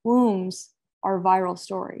 Wombs are viral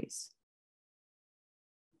stories.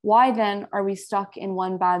 Why then are we stuck in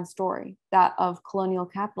one bad story, that of colonial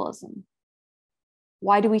capitalism?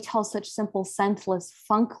 Why do we tell such simple, scentless,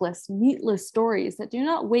 funkless, meatless stories that do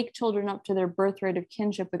not wake children up to their birthright of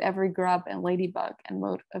kinship with every grub and ladybug and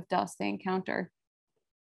mote of dust they encounter?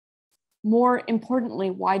 More importantly,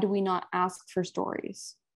 why do we not ask for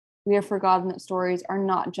stories? We have forgotten that stories are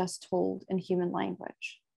not just told in human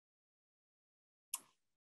language.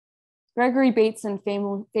 Gregory Bateson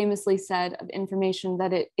famously said of information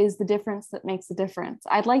that it is the difference that makes a difference.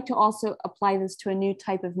 I'd like to also apply this to a new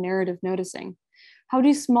type of narrative noticing. How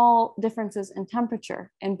do small differences in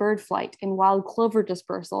temperature, in bird flight, in wild clover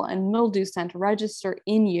dispersal, and mildew scent register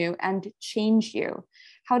in you and change you?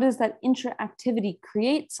 How does that interactivity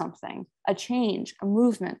create something, a change, a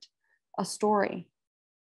movement, a story?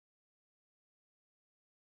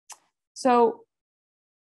 So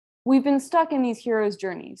we've been stuck in these heroes'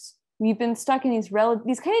 journeys. We've been stuck in these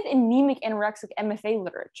kind of anemic anorexic MFA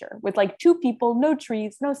literature with like two people, no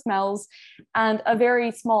trees, no smells, and a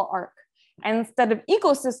very small arc. And instead of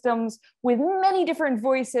ecosystems with many different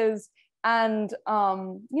voices And,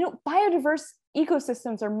 you know, biodiverse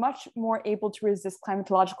ecosystems are much more able to resist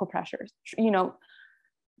climatological pressures. You know,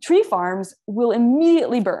 tree farms will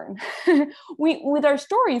immediately burn. With our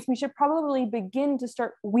stories, we should probably begin to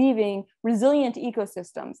start weaving resilient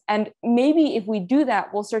ecosystems. And maybe if we do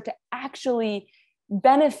that, we'll start to actually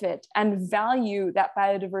benefit and value that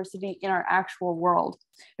biodiversity in our actual world.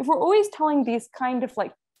 If we're always telling these kind of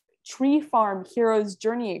like tree farm heroes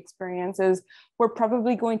journey experiences, we're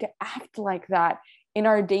probably going to act like that in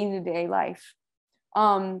our day-to-day life.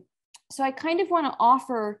 So I kind of want to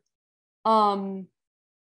offer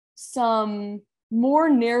some more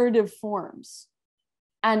narrative forms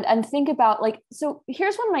and think about like, so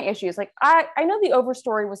here's one of my issues. Like I know the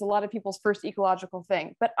overstory was a lot of people's first ecological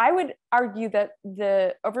thing, but I would argue that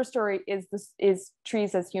the overstory is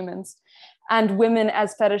trees as humans and women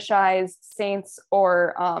as fetishized saints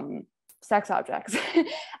or sex objects.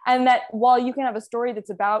 And that while you can have a story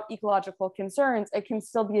that's about ecological concerns, it can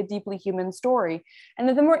still be a deeply human story. And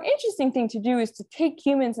that the more interesting thing to do is to take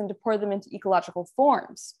humans and to pour them into ecological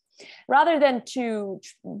forms. Rather than to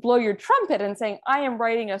blow your trumpet and saying, I am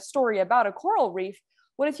writing a story about a coral reef,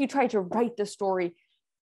 what if you try to write the story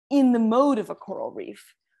in the mode of a coral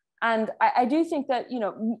reef? And I do think that, you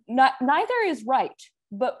know, neither is right,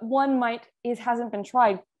 but one hasn't been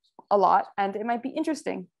tried a lot, and it might be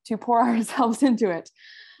interesting to pour ourselves into it.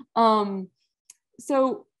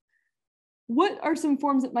 So what are some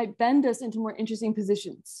forms that might bend us into more interesting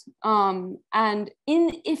positions? And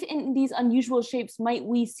if in these unusual shapes, might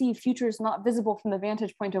we see futures not visible from the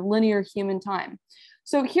vantage point of linear human time?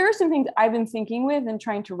 So here are some things I've been thinking with and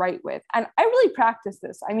trying to write with. And I really practice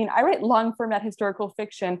this. I mean, I write long format historical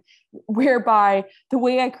fiction, whereby the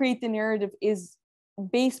way I create the narrative is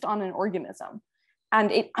based on an organism.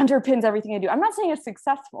 And it underpins everything I do. I'm not saying it's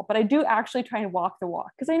successful, but I do actually try and walk the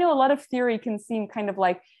walk. Because I know a lot of theory can seem kind of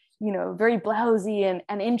like, you know, very blousy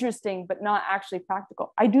and interesting, but not actually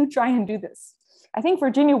practical. I do try and do this. I think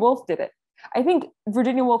Virginia Woolf did it. I think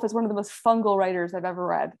Virginia Woolf is one of the most fungal writers I've ever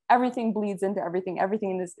read. Everything bleeds into everything.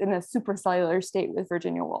 Everything is in a supercellular state with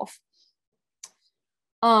Virginia Woolf.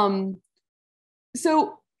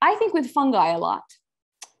 So I think with fungi a lot.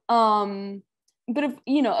 But if,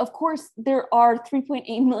 you know, of course, there are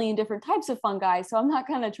 3.8 million different types of fungi. So I'm not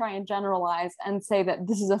going to try and generalize and say that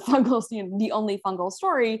this is a fungal, you know, the only fungal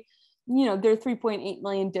story. You know, there are 3.8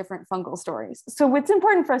 million different fungal stories. So it's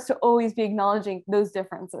important for us to always be acknowledging those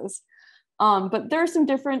differences. But there are some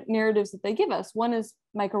different narratives that they give us. One is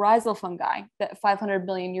mycorrhizal fungi that 500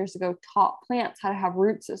 million years ago taught plants how to have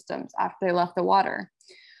root systems after they left the water.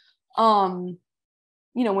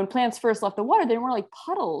 You know, when plants first left the water, they were like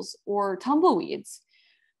puddles or tumbleweeds.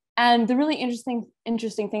 And the really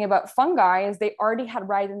interesting thing about fungi is they already had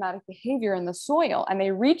rhizomatic behavior in the soil, and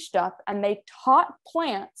they reached up and they taught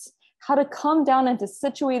plants how to come down into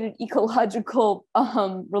situated ecological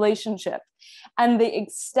relationship. And they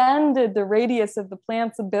extended the radius of the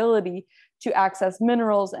plant's ability to access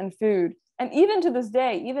minerals and food. And even to this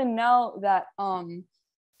day, even now that I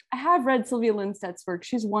have read Sylvia Lindstedt's work,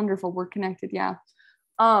 she's wonderful, we're connected, yeah.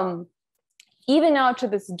 Even now to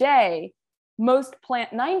this day,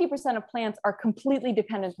 90% of plants are completely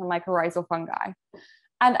dependent on mycorrhizal fungi.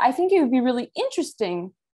 And I think it would be really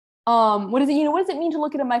interesting. What does it mean to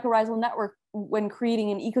look at a mycorrhizal network when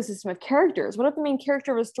creating an ecosystem of characters? What if the main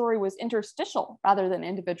character of a story was interstitial rather than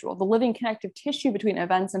individual, the living connective tissue between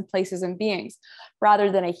events and places and beings,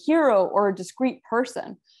 rather than a hero or a discrete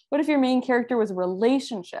person? What if your main character was a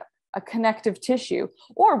relationship, a connective tissue?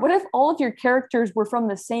 Or what if all of your characters were from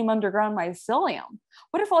the same underground mycelium?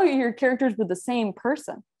 What if all of your characters were the same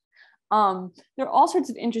person? There are all sorts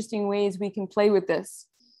of interesting ways we can play with this.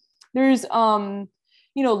 There's,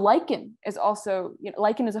 you know, lichen is also, you know,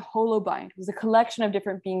 lichen is a holobind. It's a collection of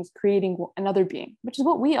different beings creating another being, which is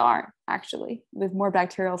what we are actually, with more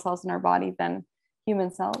bacterial cells in our body than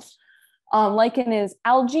human cells. Lichen is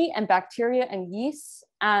algae and bacteria and yeast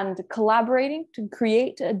and collaborating to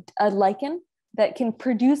create a lichen that can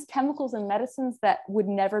produce chemicals and medicines that would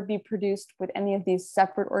never be produced with any of these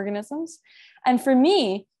separate organisms. And for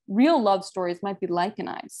me, real love stories might be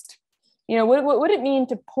lichenized. You know, what would it mean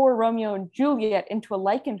to pour Romeo and Juliet into a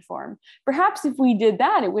lichen form? Perhaps if we did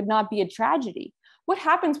that, it would not be a tragedy. What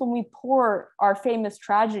happens when we pour our famous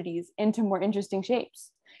tragedies into more interesting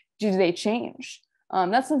shapes? Do they change?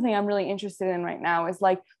 That's something I'm really interested in right now, is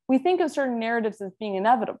like, we think of certain narratives as being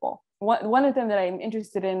inevitable. One of them that I'm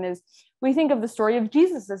interested in is, we think of the story of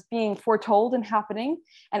Jesus as being foretold and happening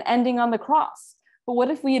and ending on the cross. But what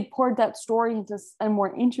if we had poured that story into a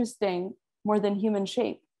more interesting, more than human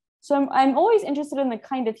shape? So I'm always interested in the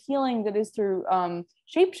kind of healing that is through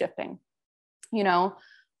shape shifting. You know,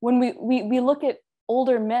 when we look at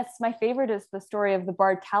older myths, my favorite is the story of the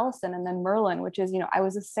bard Taliesin and then Merlin, which is, I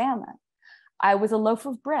was a salmon, I was a loaf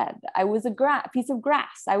of bread, I was a piece of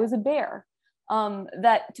grass, I was a bear.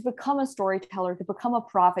 That to become a storyteller, to become a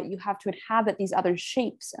prophet, you have to inhabit these other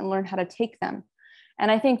shapes and learn how to take them. And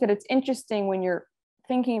I think that it's interesting when you're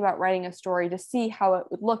thinking about writing a story to see how it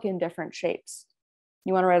would look in different shapes.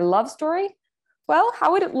 You want to write a love story? Well,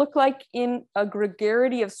 how would it look like in a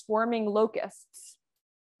gregarity of swarming locusts?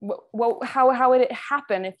 How would it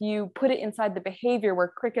happen if you put it inside the behavior where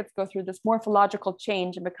crickets go through this morphological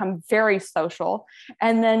change and become very social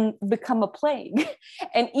and then become a plague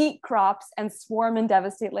and eat crops and swarm and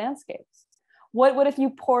devastate landscapes? What if you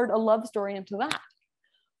poured a love story into that?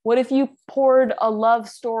 What if you poured a love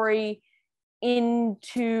story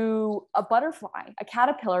into a butterfly, a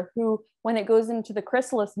caterpillar who, when it goes into the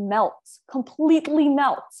chrysalis, melts, completely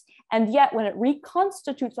melts, and yet when it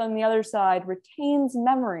reconstitutes on the other side, retains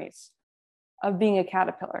memories of being a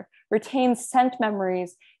caterpillar, retains scent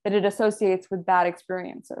memories that it associates with bad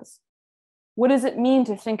experiences? What does it mean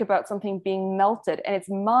to think about something being melted and its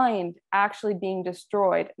mind actually being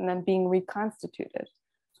destroyed and then being reconstituted?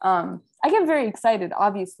 I get very excited,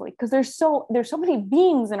 obviously, because there's so many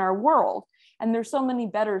beings in our world, and there's so many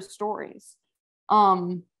better stories.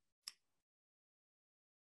 Sorry,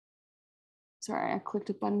 I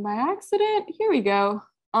clicked a button by accident. Here we go.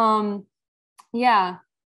 Yeah.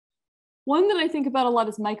 One that I think about a lot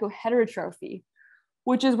is mycoheterotrophy,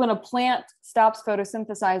 which is when a plant stops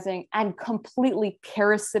photosynthesizing and completely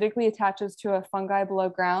parasitically attaches to a fungi below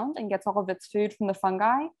ground and gets all of its food from the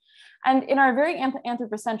fungi. And in our very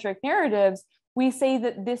anthropocentric narratives, we say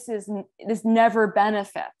that this never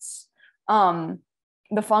benefits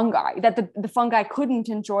the fungi, that the fungi couldn't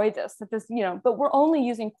enjoy this, that this, but we're only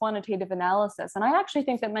using quantitative analysis. And I actually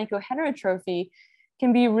think that mycoheterotrophy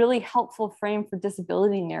can be a really helpful frame for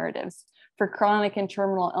disability narratives, for chronic and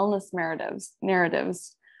terminal illness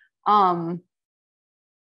narratives.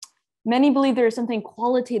 Many believe there is something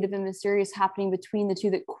qualitative and mysterious happening between the two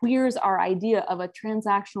that queers our idea of a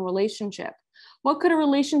transactional relationship. What could a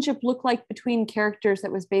relationship look like between characters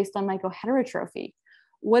that was based on mycoheterotrophy?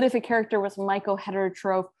 What if a character was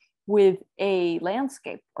mycoheterotroph with a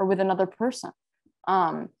landscape or with another person?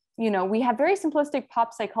 We have very simplistic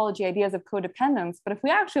pop psychology ideas of codependence, but if we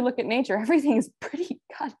actually look at nature, everything is pretty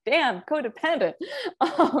goddamn codependent.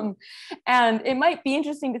 And it might be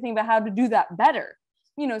interesting to think about how to do that better.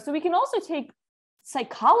 So we can also take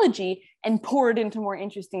psychology and pour it into more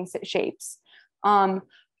interesting shapes.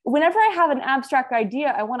 Whenever I have an abstract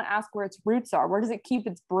idea, I want to ask where its roots are. Where does it keep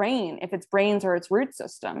its brain, if its brains or its root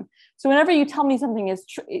system? So whenever you tell me something is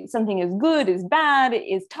good, is bad,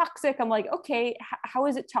 is toxic, I'm like, okay, how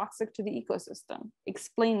is it toxic to the ecosystem?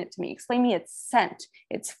 Explain it to me. Explain me its scent,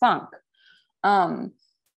 its funk.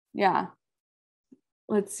 Yeah.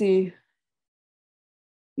 Let's see.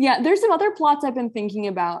 Yeah, there's some other plots I've been thinking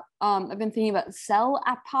about. I've been thinking about cell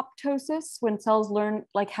apoptosis, when cells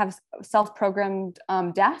have self-programmed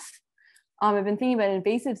death. I've been thinking about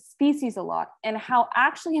invasive species a lot, and how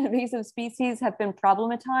actually invasive species have been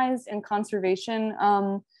problematized in conservation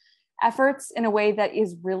efforts in a way that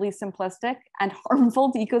is really simplistic and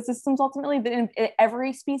harmful to ecosystems ultimately.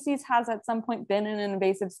 Every species has at some point been an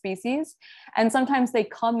invasive species, and sometimes they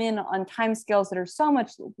come in on timescales that are so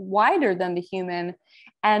much wider than the human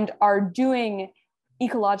and are doing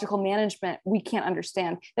ecological management we can't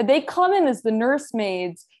understand. That they come in as the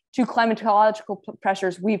nursemaids to climatological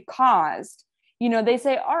pressures we've caused. They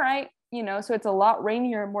say, all right, so it's a lot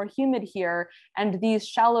rainier, more humid here, and these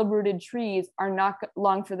shallow-rooted trees are not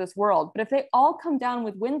long for this world. But if they all come down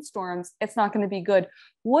with windstorms, it's not going to be good.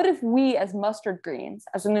 What if we, as mustard greens,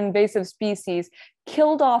 as an invasive species,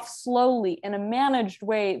 killed off slowly in a managed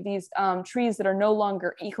way these trees that are no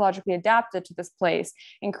longer ecologically adapted to this place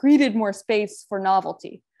and created more space for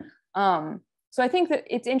novelty? So I think that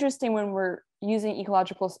it's interesting when we're using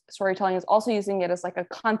ecological storytelling is also using it as like a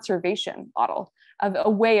conservation model, of a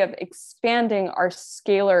way of expanding our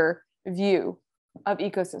scalar view of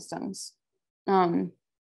ecosystems.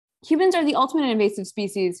 Humans are the ultimate invasive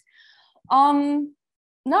species.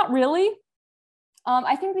 Not really.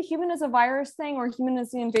 I think the human is a virus thing, or human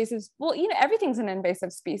is the invasive. Well, everything's an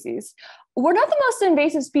invasive species. We're not the most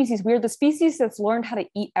invasive species. We're the species that's learned how to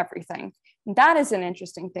eat everything. That is an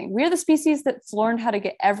interesting thing. We're the species that's learned how to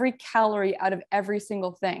get every calorie out of every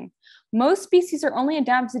single thing. Most species are only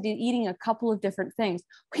adapted to eating a couple of different things.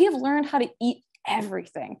 We have learned how to eat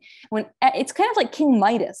everything. When it's kind of like King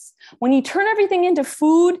Midas. When you turn everything into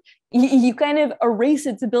food, you kind of erase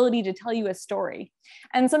its ability to tell you a story.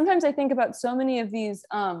 And sometimes I think about so many of these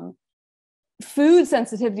food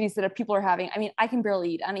sensitivities that people are having. I mean, I can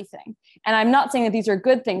barely eat anything. And I'm not saying that these are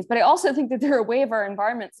good things, but I also think that they're a way of our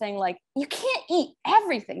environment saying like, you can't eat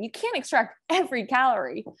everything. You can't extract every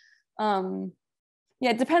calorie. Yeah,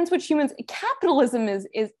 it depends which humans. Capitalism is,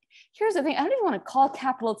 here's the thing. I don't even want to call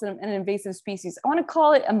capitalism an invasive species. I want to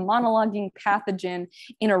call it a monologuing pathogen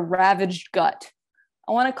in a ravaged gut.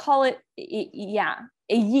 I want to call it,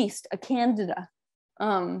 a yeast, a candida.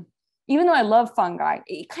 Even though I love fungi,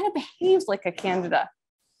 it kind of behaves like a candida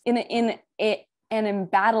in an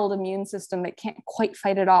embattled immune system that can't quite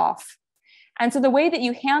fight it off. And so the way that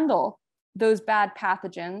you handle those bad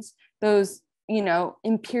pathogens, those,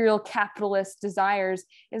 imperial capitalist desires,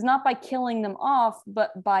 is not by killing them off,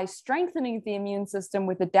 but by strengthening the immune system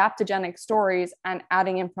with adaptogenic stories and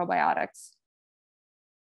adding in probiotics.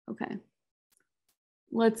 Okay,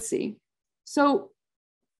 let's see. So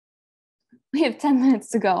we have 10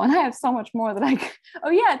 minutes to go, and I have so much more that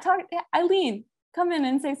Eileen, come in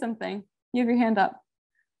and say something. You have your hand up.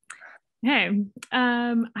 Hey,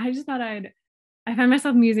 I just thought I find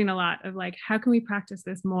myself musing a lot of like, how can we practice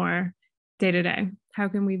this more day to day? How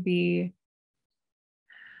can we be,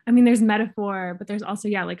 there's metaphor, but there's also,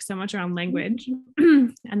 like so much around language.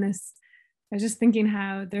 And this, I was just thinking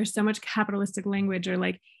how there's so much capitalistic language, or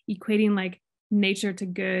like equating like nature to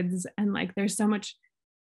goods. And like, there's so much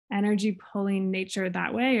energy pulling nature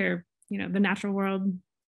that way, or, the natural world,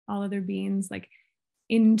 all other beings, like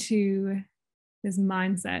into this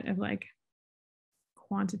mindset of like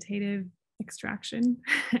quantitative extraction.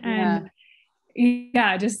 And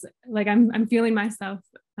just like I'm feeling myself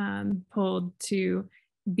pulled to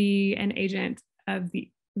be an agent of the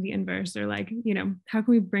inverse, or like, how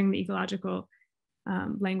can we bring the ecological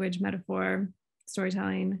language, metaphor,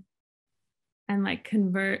 storytelling, and like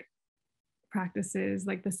convert practices,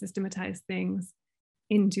 like the systematized things,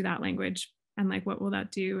 into that language, and like what will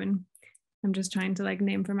that do? And I'm just trying to like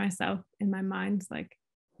name for myself in my mind like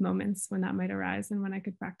moments when that might arise and when I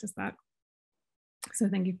could practice that. So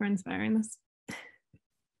thank you for inspiring this.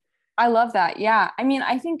 I love that. Yeah.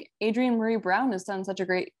 I think Adrienne Marie Brown has done such a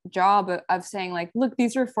great job of saying like, look,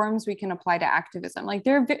 these are forms we can apply to activism. Like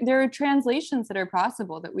there are translations that are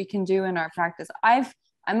possible that we can do in our practice. I'm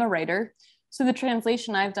a writer. So the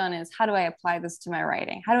translation I've done is, how do I apply this to my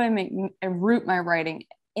writing? How do I root my writing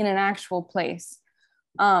in an actual place?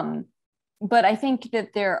 But I think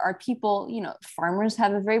that there are people, farmers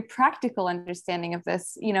have a very practical understanding of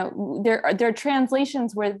this. There are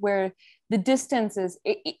translations where the distance is,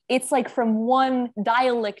 it's like from one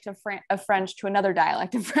dialect of French to another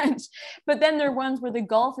dialect of French. But then there are ones where the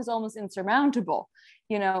gulf is almost insurmountable.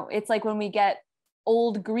 It's like when we get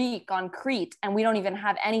Old Greek on Crete and we don't even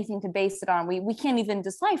have anything to base it on. We can't even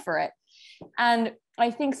decipher it. And I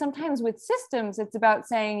think sometimes with systems, it's about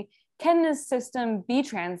saying, can this system be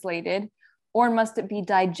translated, or must it be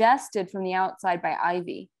digested from the outside by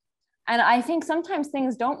Ivy? And I think sometimes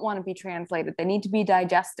things don't want to be translated. They need to be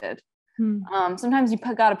digested. Sometimes you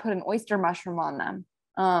got to put an oyster mushroom on them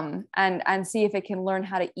and see if it can learn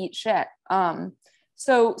how to eat shit.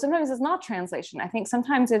 So sometimes it's not translation. I think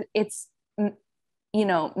sometimes it's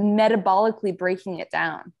metabolically breaking it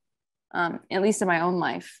down, at least in my own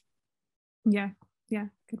life. Yeah,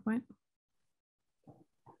 good point.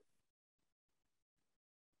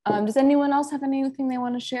 Does anyone else have anything they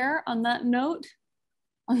want to share on that note,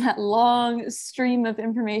 on that long stream of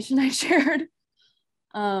information I shared?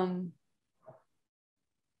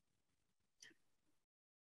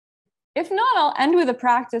 If not, I'll end with a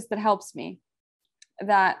practice that helps me.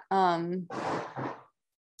 That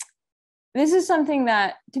this is something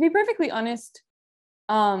that, to be perfectly honest,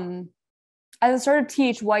 as I started to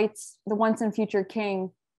teach White's The Once and Future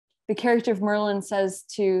King, the character of Merlin says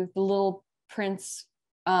to the little prince,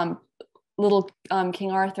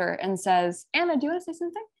 King Arthur, and says, Anna, do you want to say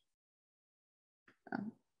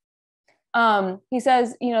something? He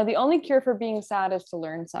says, the only cure for being sad is to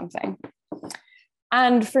learn something.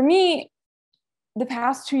 And for me, the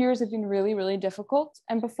past 2 years have been really, really difficult.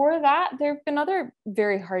 And before that, there have been other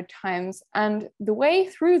very hard times. And the way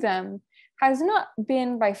through them has not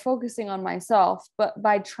been by focusing on myself, but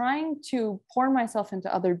by trying to pour myself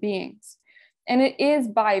into other beings. And it is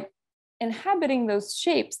by inhabiting those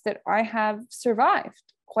shapes that I have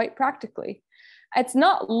survived quite practically. It's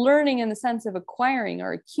not learning in the sense of acquiring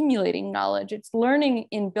or accumulating knowledge. It's learning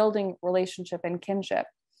in building relationship and kinship.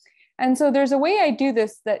 And so there's a way I do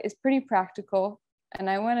this that is pretty practical, and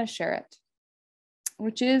I want to share it,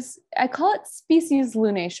 which is, I call it species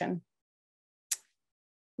lunation.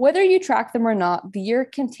 Whether you track them or not, the year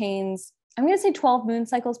contains I'm going to say 12 moon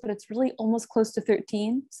cycles, but it's really almost close to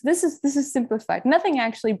 13. So this is simplified. Nothing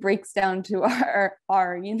actually breaks down to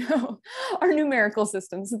our you know, our numerical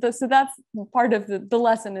system. So that's part of the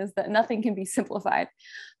lesson, is that nothing can be simplified.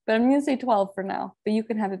 But I'm going to say 12 for now, but you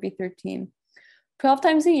can have it be 13. 12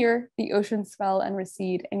 times a year, the oceans swell and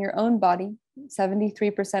recede, and your own body,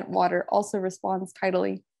 73% water, also responds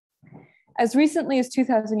tidally. As recently as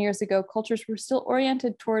 2,000 years ago, cultures were still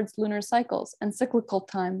oriented towards lunar cycles and cyclical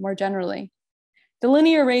time more generally. The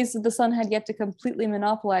linear rays of the sun had yet to completely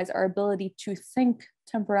monopolize our ability to think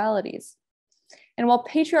temporalities. And while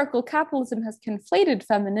patriarchal capitalism has conflated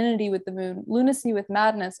femininity with the moon, lunacy with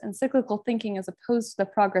madness, and cyclical thinking as opposed to the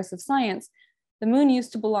progress of science, the moon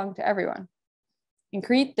used to belong to everyone. In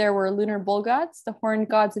Crete, there were lunar bull gods. The horned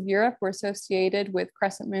gods of Europe were associated with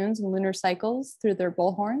crescent moons and lunar cycles through their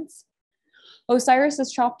bull horns. Osiris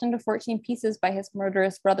is chopped into 14 pieces by his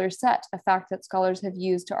murderous brother Set, a fact that scholars have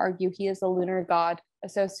used to argue he is the lunar god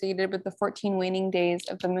associated with the 14 waning days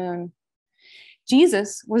of the moon.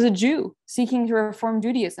 Jesus was a Jew seeking to reform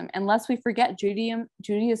Judaism, and lest we forget,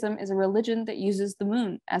 Judaism is a religion that uses the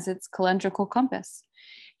moon as its calendrical compass.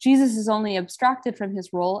 Jesus is only abstracted from his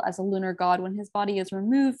role as a lunar god when his body is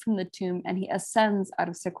removed from the tomb and he ascends out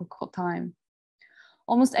of cyclical time.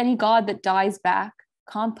 Almost any god that dies back,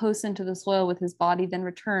 composts into the soil with his body, then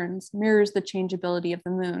returns, mirrors the changeability of the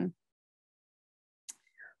moon.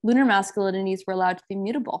 Lunar masculinities were allowed to be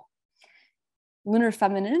mutable. Lunar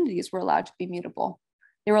femininities were allowed to be mutable.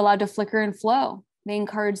 They were allowed to flicker and flow. They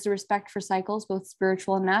encouraged the respect for cycles, both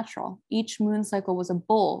spiritual and natural. Each moon cycle was a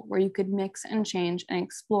bowl where you could mix and change and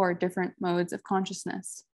explore different modes of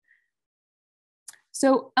consciousness.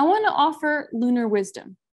 So I want to offer lunar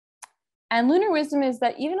wisdom. And lunar wisdom is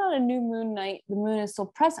that even on a new moon night, the moon is still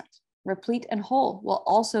present, replete and whole, while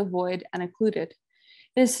also void and occluded.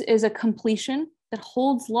 This is a completion that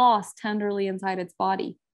holds loss tenderly inside its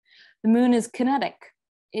body. The moon is kinetic.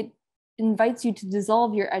 It invites you to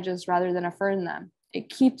dissolve your edges rather than affirm them. It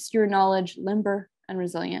keeps your knowledge limber and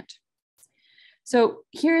resilient. So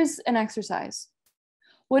here's an exercise.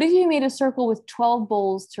 What if you made a circle with 12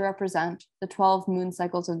 bowls to represent the 12 moon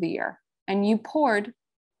cycles of the year, and you poured,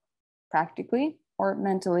 practically or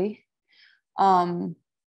mentally,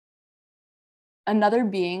 another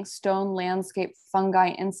being, stone, landscape, fungi,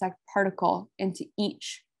 insect, particle into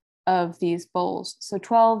each of these bowls? So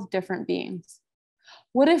 12 different beings.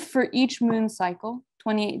 What if for each moon cycle,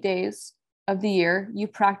 28 days of the year, you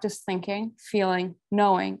practice thinking, feeling,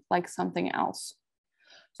 knowing like something else?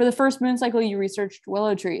 For the first moon cycle, you researched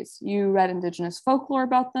willow trees. You read indigenous folklore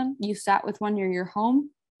about them. You sat with one near your home.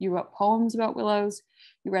 You wrote poems about willows.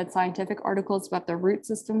 You read scientific articles about their root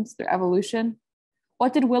systems, their evolution.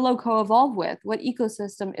 What did willow co-evolve with? What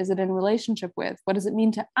ecosystem is it in relationship with? What does it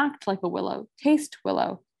mean to act like a willow, taste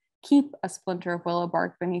willow, keep a splinter of willow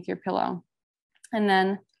bark beneath your pillow? And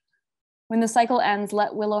then when the cycle ends,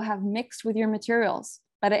 let willow have mixed with your materials.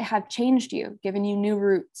 Let it have changed you, given you new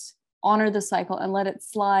roots. Honor the cycle and let it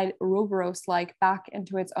slide Ouroboros-like back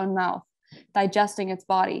into its own mouth, digesting its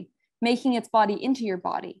body, making its body into your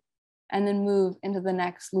body, and then move into the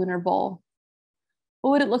next lunar bowl.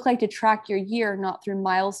 What would it look like to track your year not through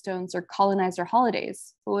milestones or colonizer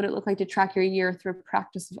holidays? What would it look like to track your year through a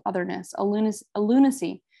practice of otherness, a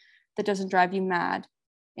lunacy that doesn't drive you mad?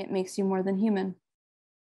 It makes you more than human.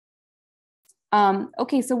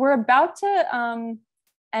 Okay, so we're about to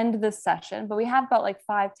end this session, but we have about like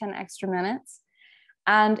 5-10 extra minutes.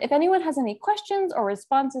 And if anyone has any questions or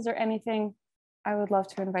responses or anything, I would love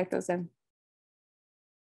to invite those in.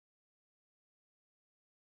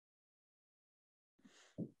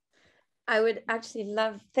 I would actually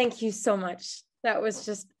love, thank you so much. That was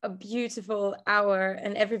just a beautiful hour,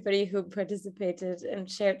 and everybody who participated and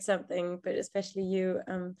shared something, but especially you,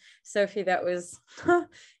 Sophie, that was,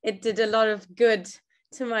 it did a lot of good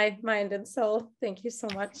to my mind and soul. Thank you so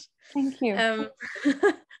much. Thank you.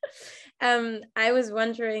 I was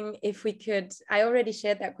wondering if we could, I already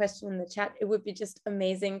shared that question in the chat. It would be just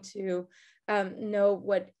amazing to know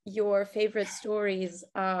what your favorite stories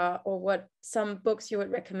are, or what some books you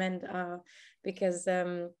would recommend are, because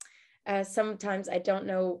sometimes I don't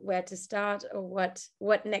know where to start or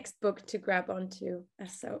what next book to grab onto.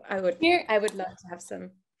 So I would love to have some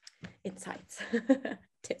insights.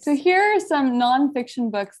 Tips. So here are some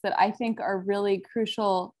nonfiction books that I think are really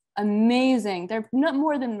crucial, amazing. They're not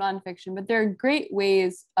more than nonfiction, but they're great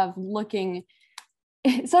ways of looking.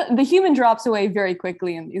 So the human drops away very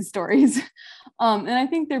quickly in these stories, and I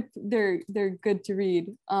think they're good to read.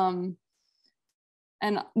 And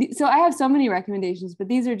so I have so many recommendations, but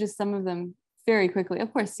these are just some of them very quickly.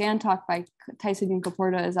 Of course, Sand Talk by Tyson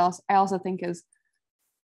Yunkaporta is also, I also think is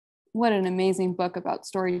what an amazing book about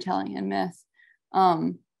storytelling and myth.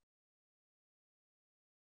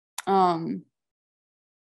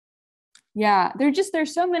 Yeah,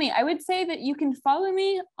 there's so many. I would say that you can follow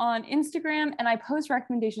me on Instagram, and I post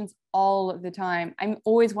recommendations all of the time. I'm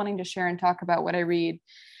always wanting to share and talk about what I read.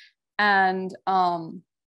 And I'm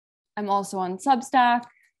also on Substack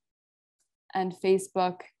and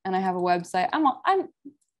Facebook, and I have a website.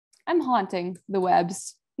 I'm haunting the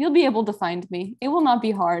webs. You'll be able to find me. It will not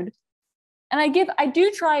be hard. And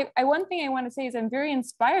one thing I want to say is I'm very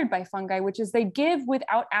inspired by fungi, which is they give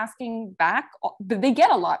without asking back. They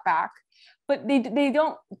get a lot back, but they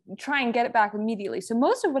don't try and get it back immediately. So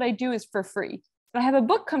most of what I do is for free. I have a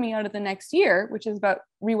book coming out of the next year, which is about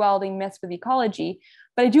rewilding myths with ecology,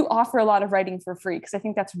 but I do offer a lot of writing for free because I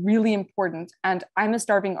think that's really important. And I'm a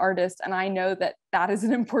starving artist, and I know that that is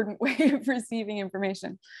an important way of receiving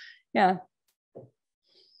information. Yeah.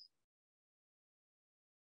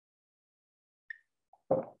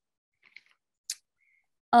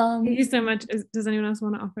 Thank you so much. Does anyone else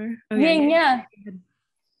want to offer? Oh, yeah.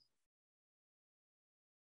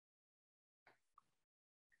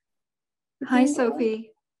 Hi,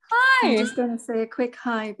 Sophie. Hi. I'm just going to say a quick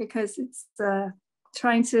hi because it's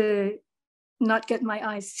trying to not get my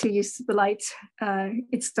eyes too used to the light.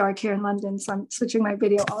 It's dark here in London, so I'm switching my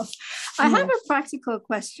video off. I have a practical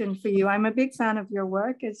question for you. I'm a big fan of your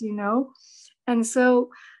work, as you know. And so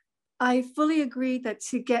I fully agree that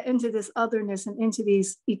to get into this otherness and into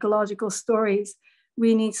these ecological stories,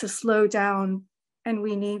 we need to slow down and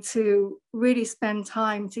we need to really spend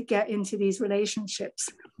time to get into these relationships.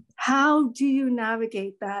 How do you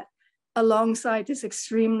navigate that alongside this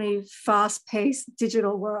extremely fast-paced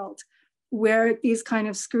digital world where these kind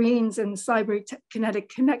of screens and cyberkinetic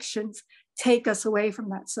connections take us away from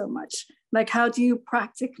that so much? Like, how do you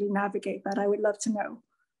practically navigate that? I would love to know.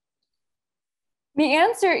 The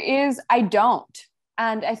answer is I don't.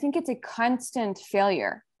 And I think it's a constant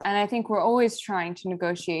failure. And I think we're always trying to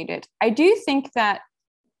negotiate it. I do think that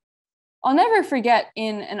I'll never forget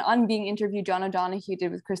in an On Being interview John O'Donohue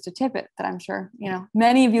did with Krista Tippett that I'm sure,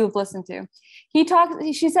 many of you have listened to.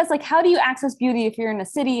 She says, like, how do you access beauty if you're in a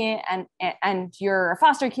city and you're a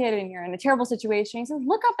foster kid and you're in a terrible situation? He says,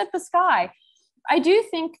 look up at the sky. I do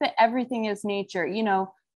think that everything is nature.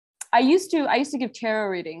 I used to give tarot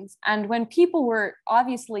readings, and when people were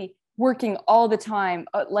obviously working all the time,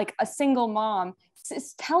 like a single mom,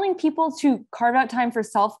 telling people to carve out time for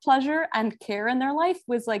self-pleasure and care in their life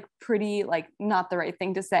was like pretty like not the right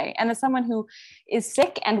thing to say. And as someone who is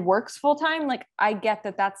sick and works full-time, like I get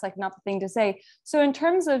that that's like not the thing to say. So in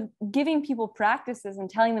terms of giving people practices and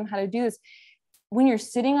telling them how to do this, when you're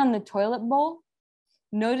sitting on the toilet bowl,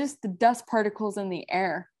 notice the dust particles in the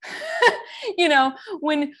air.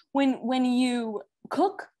 When you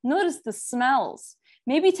cook, notice the smells.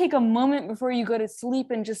 Maybe take a moment before you go to sleep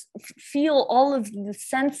and just feel all of the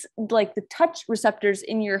sense, like the touch receptors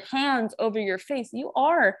in your hands over your face. You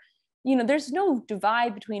are, there's no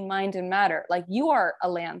divide between mind and matter. Like you are a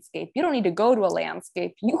landscape. You don't need to go to a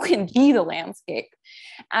landscape. You can be the landscape.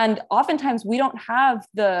 And oftentimes we don't have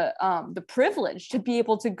the privilege to be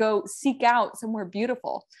able to go seek out somewhere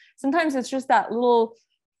beautiful. Sometimes it's just that little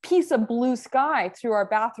piece of blue sky through our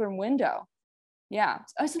bathroom window. Yeah.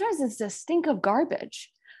 Sometimes it's the stink of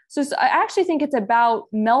garbage. So I actually think it's about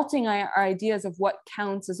melting our ideas of what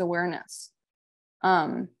counts as awareness.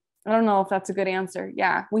 I don't know if that's a good answer.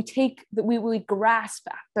 Yeah. We grasp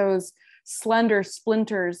at those slender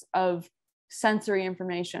splinters of sensory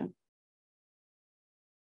information.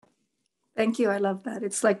 Thank you. I love that.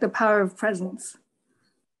 It's like the power of presence.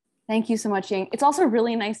 Thank you so much, Ying. It's also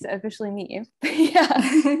really nice to officially meet you.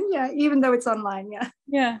 Yeah. Yeah. Even though it's online. Yeah.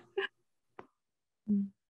 Yeah.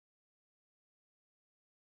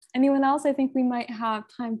 Anyone else? I think we might have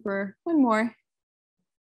time for one more.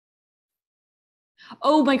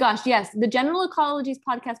 Oh my gosh, yes. The General Ecologies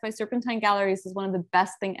podcast by Serpentine Galleries is one of the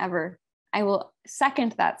best thing ever. I will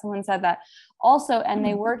second that. Someone said that. Also, and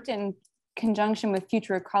they worked in conjunction with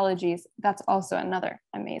Future Ecologies. That's also another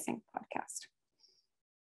amazing podcast.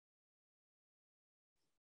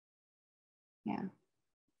 Yeah.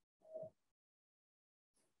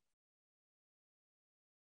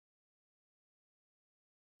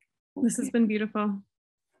 This has been beautiful.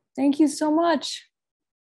 Thank you so much.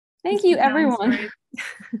 Thank you, everyone.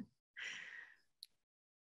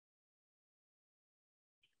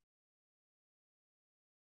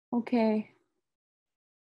 Okay.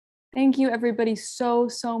 Thank you, everybody, so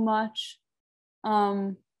much.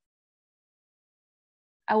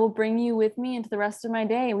 I will bring you with me into the rest of my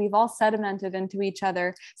day. We've all sedimented into each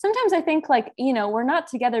other. Sometimes I think like, you know, we're not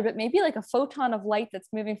together, but maybe like a photon of light that's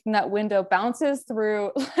moving from that window bounces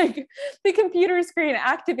through like the computer screen,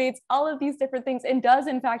 activates all of these different things, and does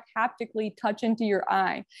in fact haptically touch into your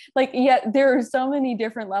eye. Like, yet there are so many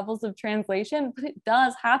different levels of translation, but it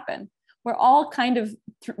does happen. We're all kind of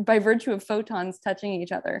by virtue of photons touching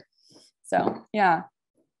each other. So yeah.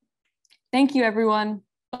 Thank you, everyone.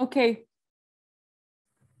 Okay.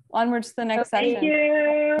 Onwards to the next session. Thank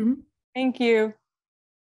you. Thank you.